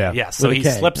With a K. yeah. Yeah. So With a he K.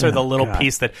 slips her the Oh, little God.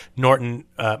 piece that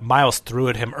Miles threw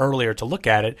at him earlier to look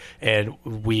at it, and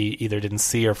we either didn't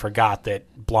see or forgot that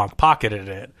Blanc pocketed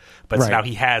it. But so Right. now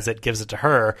he has it, gives it to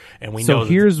her, and we So know.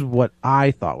 here's what I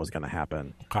thought was going to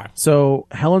happen. Okay. So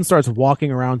Helen starts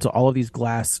walking around to all of these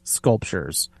glass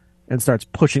sculptures and starts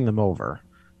pushing them over.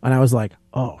 And I was like,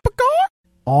 oh,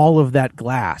 all of that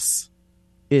glass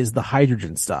is the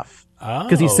hydrogen stuff.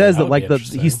 Because he says that would be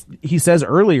interesting. he says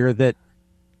earlier that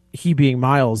he, being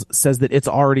Miles, says that it's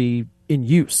already in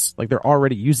use. They're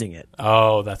already using it.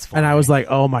 Oh, that's funny. And I was like,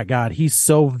 oh my God, he's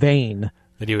so vain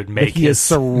that he would that make he has his.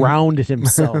 surrounded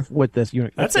himself with this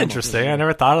unit. That's interesting. I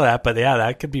never thought of that, but yeah,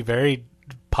 that could be very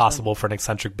possible for an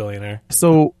eccentric billionaire.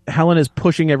 So Helen is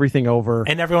pushing everything over.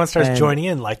 And everyone starts joining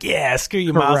in like, yeah, screw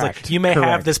you, Miles. Like, you may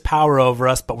have this power over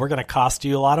us, but we're going to cost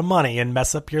you a lot of money and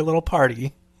mess up your little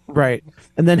party. Right.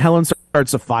 And then Helen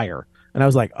starts a fire. And I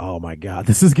was like, oh, my God,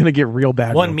 this is going to get real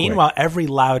bad. Well, meanwhile, every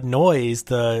loud noise,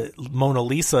 the Mona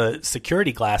Lisa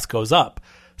security glass goes up.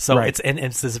 So it's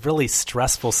this really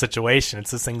stressful situation.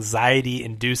 It's this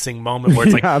anxiety-inducing moment where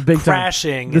it's like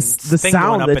crashing and the thing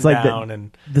sound, going up it's and like down.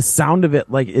 And the sound of it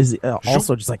like is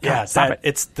also just like, stop it.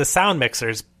 It's the sound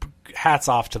mixers. Hats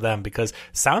off to them, because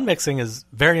sound mixing is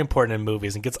very important in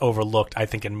movies and gets overlooked, I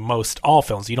think, in most all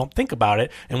films. You don't think about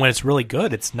it, and when it's really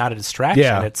good, it's not a distraction.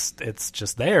 Yeah. It's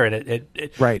just there, and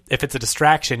it if it's a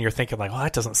distraction, you're thinking like, oh,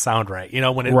 that doesn't sound right.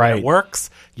 When it works,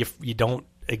 you don't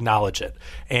acknowledge it.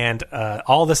 And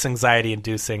all this anxiety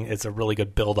inducing is a really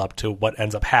good build up to what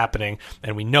ends up happening.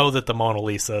 And we know that the Mona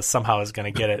Lisa somehow is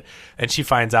going to get it. And she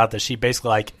finds out that she basically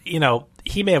like,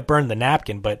 he may have burned the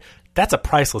napkin, but that's a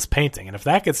priceless painting. And if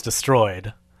that gets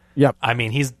destroyed, I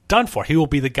mean, he's done for. He will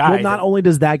be the guy. Well, not only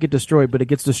does that get destroyed, but it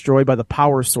gets destroyed by the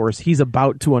power source he's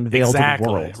about to unveil to the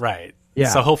world. Right. Yeah.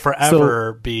 So he'll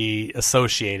forever be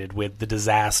associated with the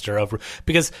disaster of,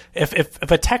 because if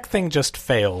a tech thing just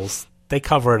fails, they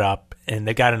cover it up and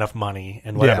they got enough money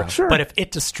and whatever. Yeah, sure. But if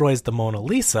it destroys the Mona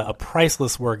Lisa, a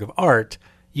priceless work of art,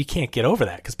 you can't get over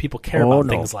that because people care about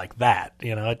things like that.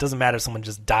 It doesn't matter if someone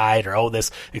just died or,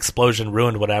 this explosion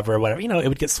ruined whatever. It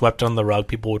would get swept on the rug.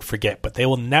 People would forget, but they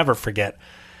will never forget.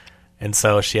 And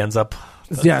so she ends up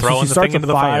throwing the thing into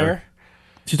the fire.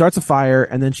 She starts a fire,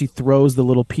 and then she throws the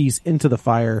little piece into the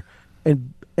fire.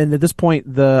 And at this point,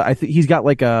 he's got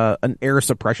like an air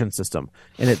suppression system,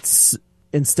 and it's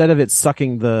instead of it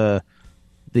sucking the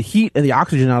heat and the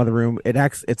oxygen out of the room,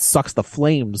 it sucks the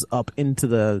flames up into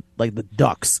the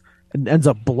ducts and ends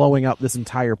up blowing up this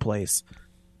entire place.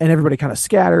 And everybody kind of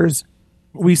scatters.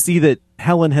 We see that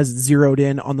Helen has zeroed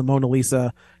in on the Mona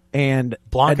Lisa, and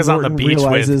Blanca's on the beach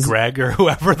with Greg or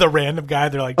whoever, the random guy.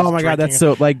 They're like, oh my God, that's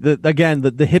so like the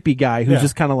hippie guy who's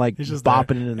just kind of like just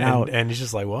bopping in and out, and he's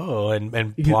just like, whoa, and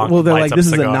Blanca, well, they're like, this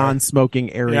is cigar. a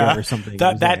non-smoking area or something.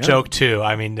 That joke too.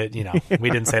 I mean, we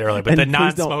didn't say it earlier, but the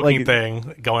non-smoking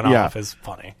thing going off is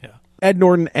funny. Yeah. Ed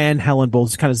Norton and Helen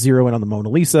both kind of zero in on the Mona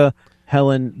Lisa.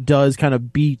 Helen does kind of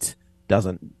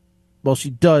she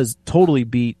does totally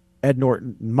beat Ed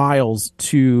Norton, Miles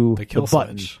to the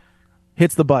button.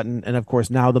 Hits the button, and of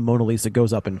course now the Mona Lisa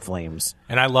goes up in flames.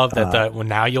 And I love that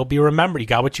now you'll be remembered. You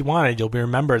got what you wanted. You'll be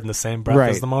remembered in the same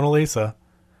breath as the Mona Lisa.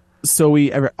 So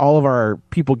all of our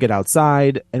people get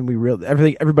outside, and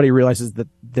everybody realizes that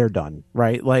they're done,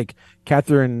 right? Like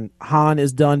Catherine Hahn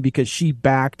is done because she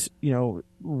backed,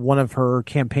 one of her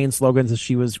campaign slogans is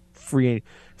she was free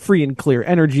and clear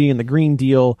energy and the Green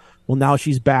Deal. Well, now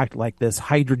she's backed like this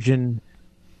hydrogen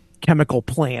chemical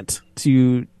plant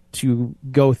to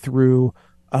go through.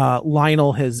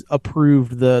 Lionel has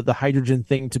approved the hydrogen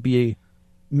thing to be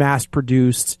mass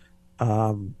produced.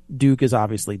 Duke is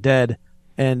obviously dead,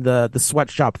 and the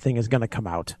sweatshop thing is going to come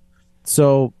out.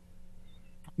 So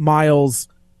Miles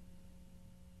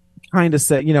kind of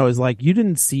said, is like, you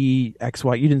didn't see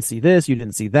XY, you didn't see this, you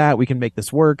didn't see that, we can make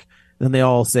this work. And then they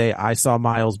all say, I saw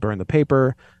Miles burn the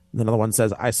paper. And then another one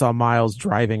says, I saw Miles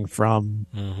driving from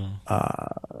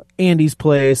Andy's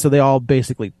place. So they all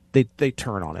basically they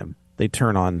turn on him. They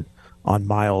turn on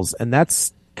Miles, and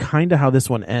that's kind of how this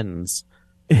one ends.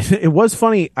 It was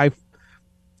funny. I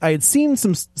had seen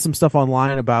some stuff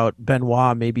online about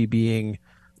Benoit maybe being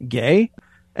gay,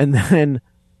 and then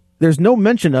there's no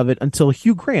mention of it until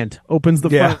Hugh Grant opens the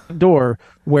front door,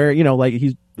 where like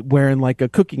he's wearing like a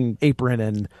cooking apron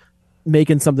and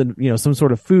making something, some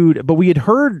sort of food. But we had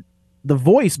heard the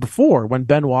voice before when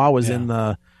Benoit was in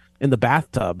the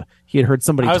bathtub. He had heard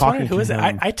somebody talking to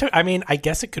him. I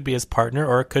guess it could be his partner,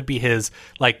 or it could be his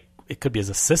it could be his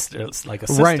assistant.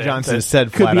 Ryan Johnson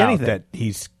said flat out that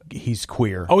he's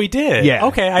queer. Oh, he did? Yeah.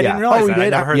 Okay, I didn't realize that. He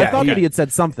did? I never heard I thought that he had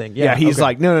said something. Yeah, he's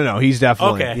like, no, he's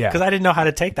definitely. Okay, because I didn't know how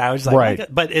to take that. I was just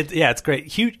like, but it's great.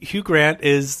 Hugh Grant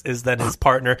is then his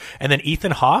partner, and then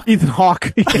Ethan Hawke.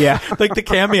 Yeah. Like the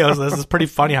cameos. This is pretty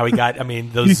funny how he got,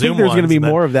 those you Zoom think there's going to be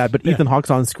more of that, but Yeah. Ethan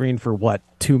Hawke's on screen for what,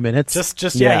 2 minutes?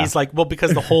 Just he's like, well,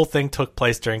 because the whole thing took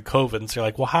place during COVID, and so you're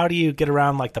like, well, how do you get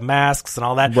around like the masks and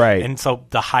all that? Right. And so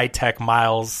the high tech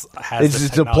Miles has It's this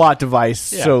just a technology. plot device,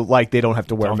 so like they don't have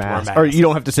to wear masks, or you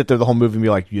don't have to sit there the whole movie and be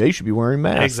like, they should be wearing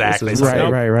masks. Exactly. This is-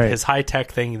 Right. His high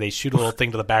tech thing, they shoot a little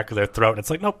thing to the back of their throat, and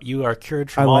it's like, nope, you are cured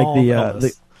I from like all the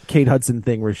illness. Kate Hudson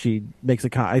thing where she makes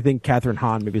I think Catherine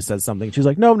Hahn maybe says something. She's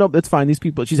like, no, that's fine. These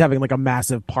people, she's having like a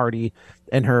massive party,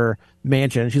 in her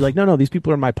mansion. And she's like, no, these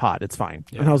people are in my pod. It's fine.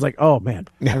 And I was like, oh man,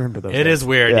 I remember those. It days. is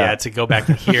weird, to go back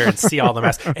in here and see all the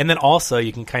masks. And then also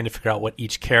you can kind of figure out what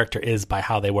each character is by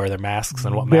how they wear their masks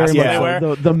and what masks Very they much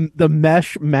wear. so. The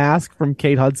mesh mask from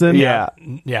Kate Hudson. Yeah,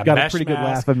 got mesh a pretty good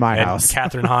mask. laugh in my And house.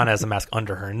 Catherine Hahn has a mask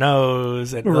under her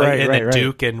nose, and, Right, and then right.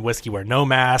 Duke and Whiskey wear no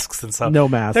masks and stuff. No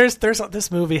masks. There's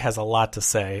this movie has a lot to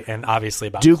say, and obviously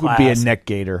about Duke class. would be a neck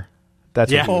gator.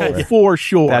 That's Yeah. what he would wear. For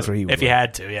sure. That's what he would if you wear.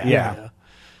 had to. Yeah.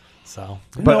 So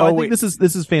But I wait. think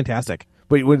this is fantastic.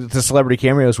 But with the celebrity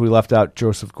cameos, we left out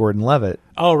Joseph Gordon-Levitt.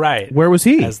 oh right, Where was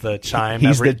he? as the chime?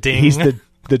 He's every the ding. he's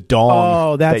the dong.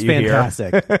 Oh, that's that you hear.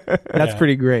 fantastic. That's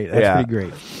pretty great. That's Yeah. pretty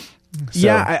great.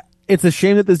 It's a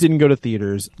shame that this didn't go to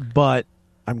theaters, but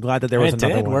I'm glad that there was It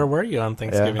another did. one. Where were you on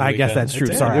Thanksgiving? I guess weekend? that's true.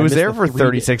 It did. Sorry. It was I there missed for the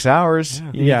 36 hours.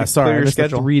 Yeah, sorry. Clear I your missed the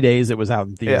schedule. 3 days it was out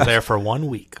in It theaters. was there for 1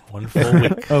 week, one full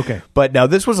week. Okay. But no,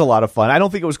 this was a lot of fun. I don't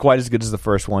think it was quite as good as the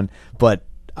first one, but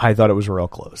I thought it was real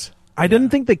close. I didn't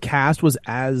think the cast was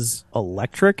as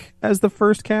electric as the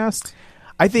first cast.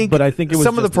 I think it was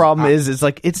some of the just problem as- is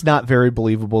like it's not very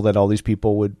believable that all these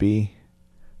people would be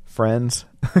friends.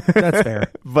 That's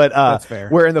fair. But That's fair.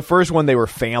 where in the first one they were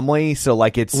family, so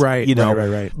like it's Right, you know,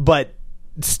 right. But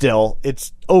still,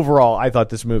 it's overall. I thought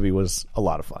this movie was a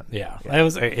lot of fun. Yeah, it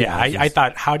was. I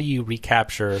thought, how do you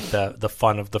recapture the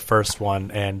fun of the first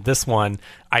one? And this one,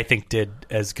 I think, did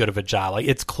as good of a job. Like,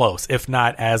 it's close, if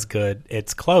not as good.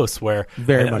 It's close. Where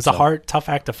Very and it much was a so. hard, tough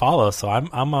act to follow. So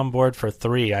I'm on board for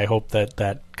 3. I hope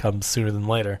that comes sooner than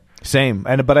later. Same,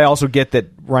 but I also get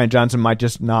that Rian Johnson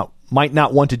might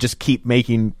not want to just keep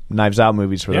making Knives Out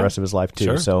movies for the Yeah, rest of his life too.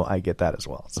 sure. So I get that as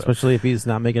well. So. Especially if he's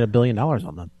not making $1 billion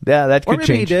on them. Yeah, that Or could maybe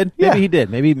change. he did. Yeah. Maybe he did.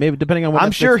 Maybe depending on what I'm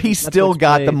Netflix- sure he still Netflix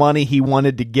got paid. the money he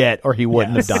wanted to get, or he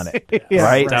wouldn't have done it. Yeah,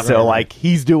 right? right, So right. like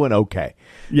he's doing okay.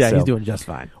 Yeah, So- he's doing just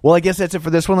fine. Well, I guess that's it for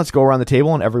this one. Let's go around the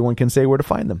table and everyone can say where to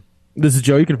find them. This is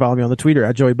Joe. You can follow me on the Twitter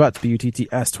at Joey Butts,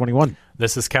 BUTTS21.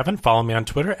 This is Kevin. Follow me on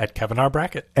Twitter at Kevin R.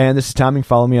 Brackett. And this is Tommy.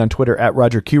 Follow me on Twitter at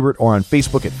Roger Kubert or on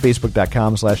Facebook at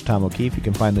Facebook.com/Tom O'Keefe. You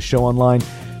can find the show online,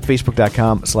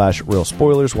 Facebook.com/Real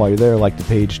Spoilers. While you're there, like the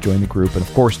page, join the group, and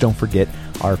of course, don't forget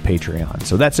our Patreon.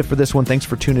 So that's it for this one. Thanks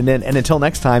for tuning in. And until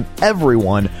next time,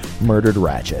 everyone murdered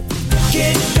Ratchet.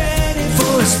 Get ready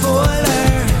for a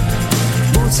spoiler.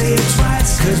 Won't say it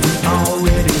twice, cause we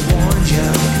already warned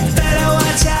you. Better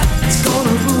watch out, it's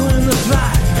gonna ruin the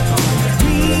plot.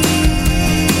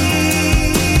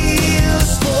 Real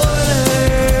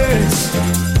spoilers.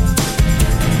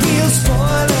 Real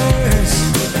spoilers.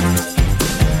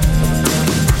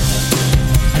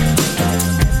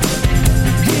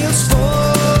 Real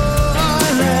spoilers.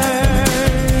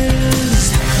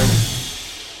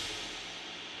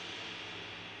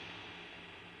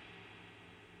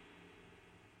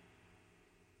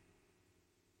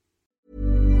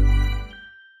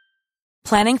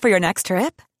 Planning for your next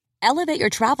trip? Elevate your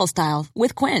travel style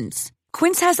with Quince.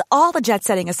 Quince has all the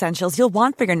jet-setting essentials you'll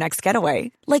want for your next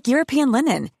getaway, like European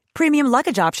linen, premium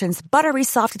luggage options, buttery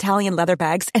soft Italian leather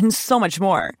bags, and so much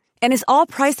more. And is all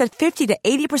priced at 50 to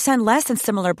 80% less than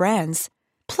similar brands.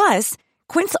 Plus,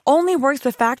 Quince only works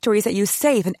with factories that use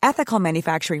safe and ethical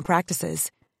manufacturing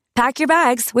practices. Pack your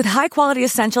bags with high-quality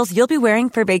essentials you'll be wearing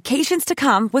for vacations to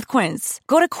come with Quince.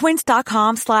 Go to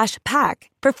quince.com/pack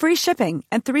for free shipping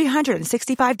and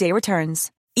 365-day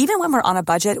returns. Even when we're on a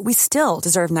budget, we still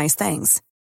deserve nice things.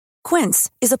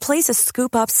 Quince is a place to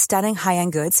scoop up stunning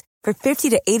high-end goods for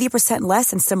 50 to 80% less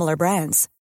than similar brands.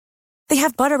 They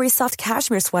have buttery soft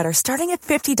cashmere sweaters starting at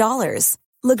 $50,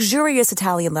 luxurious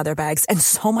Italian leather bags, and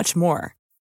so much more.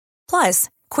 Plus,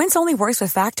 Quince only works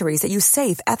with factories that use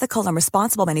safe, ethical, and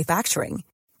responsible manufacturing.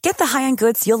 Get the high-end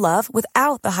goods you'll love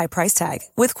without the high price tag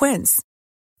with Quince.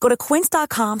 Go to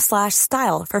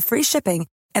quince.com/style for free shipping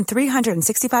and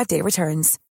 365-day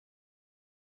returns.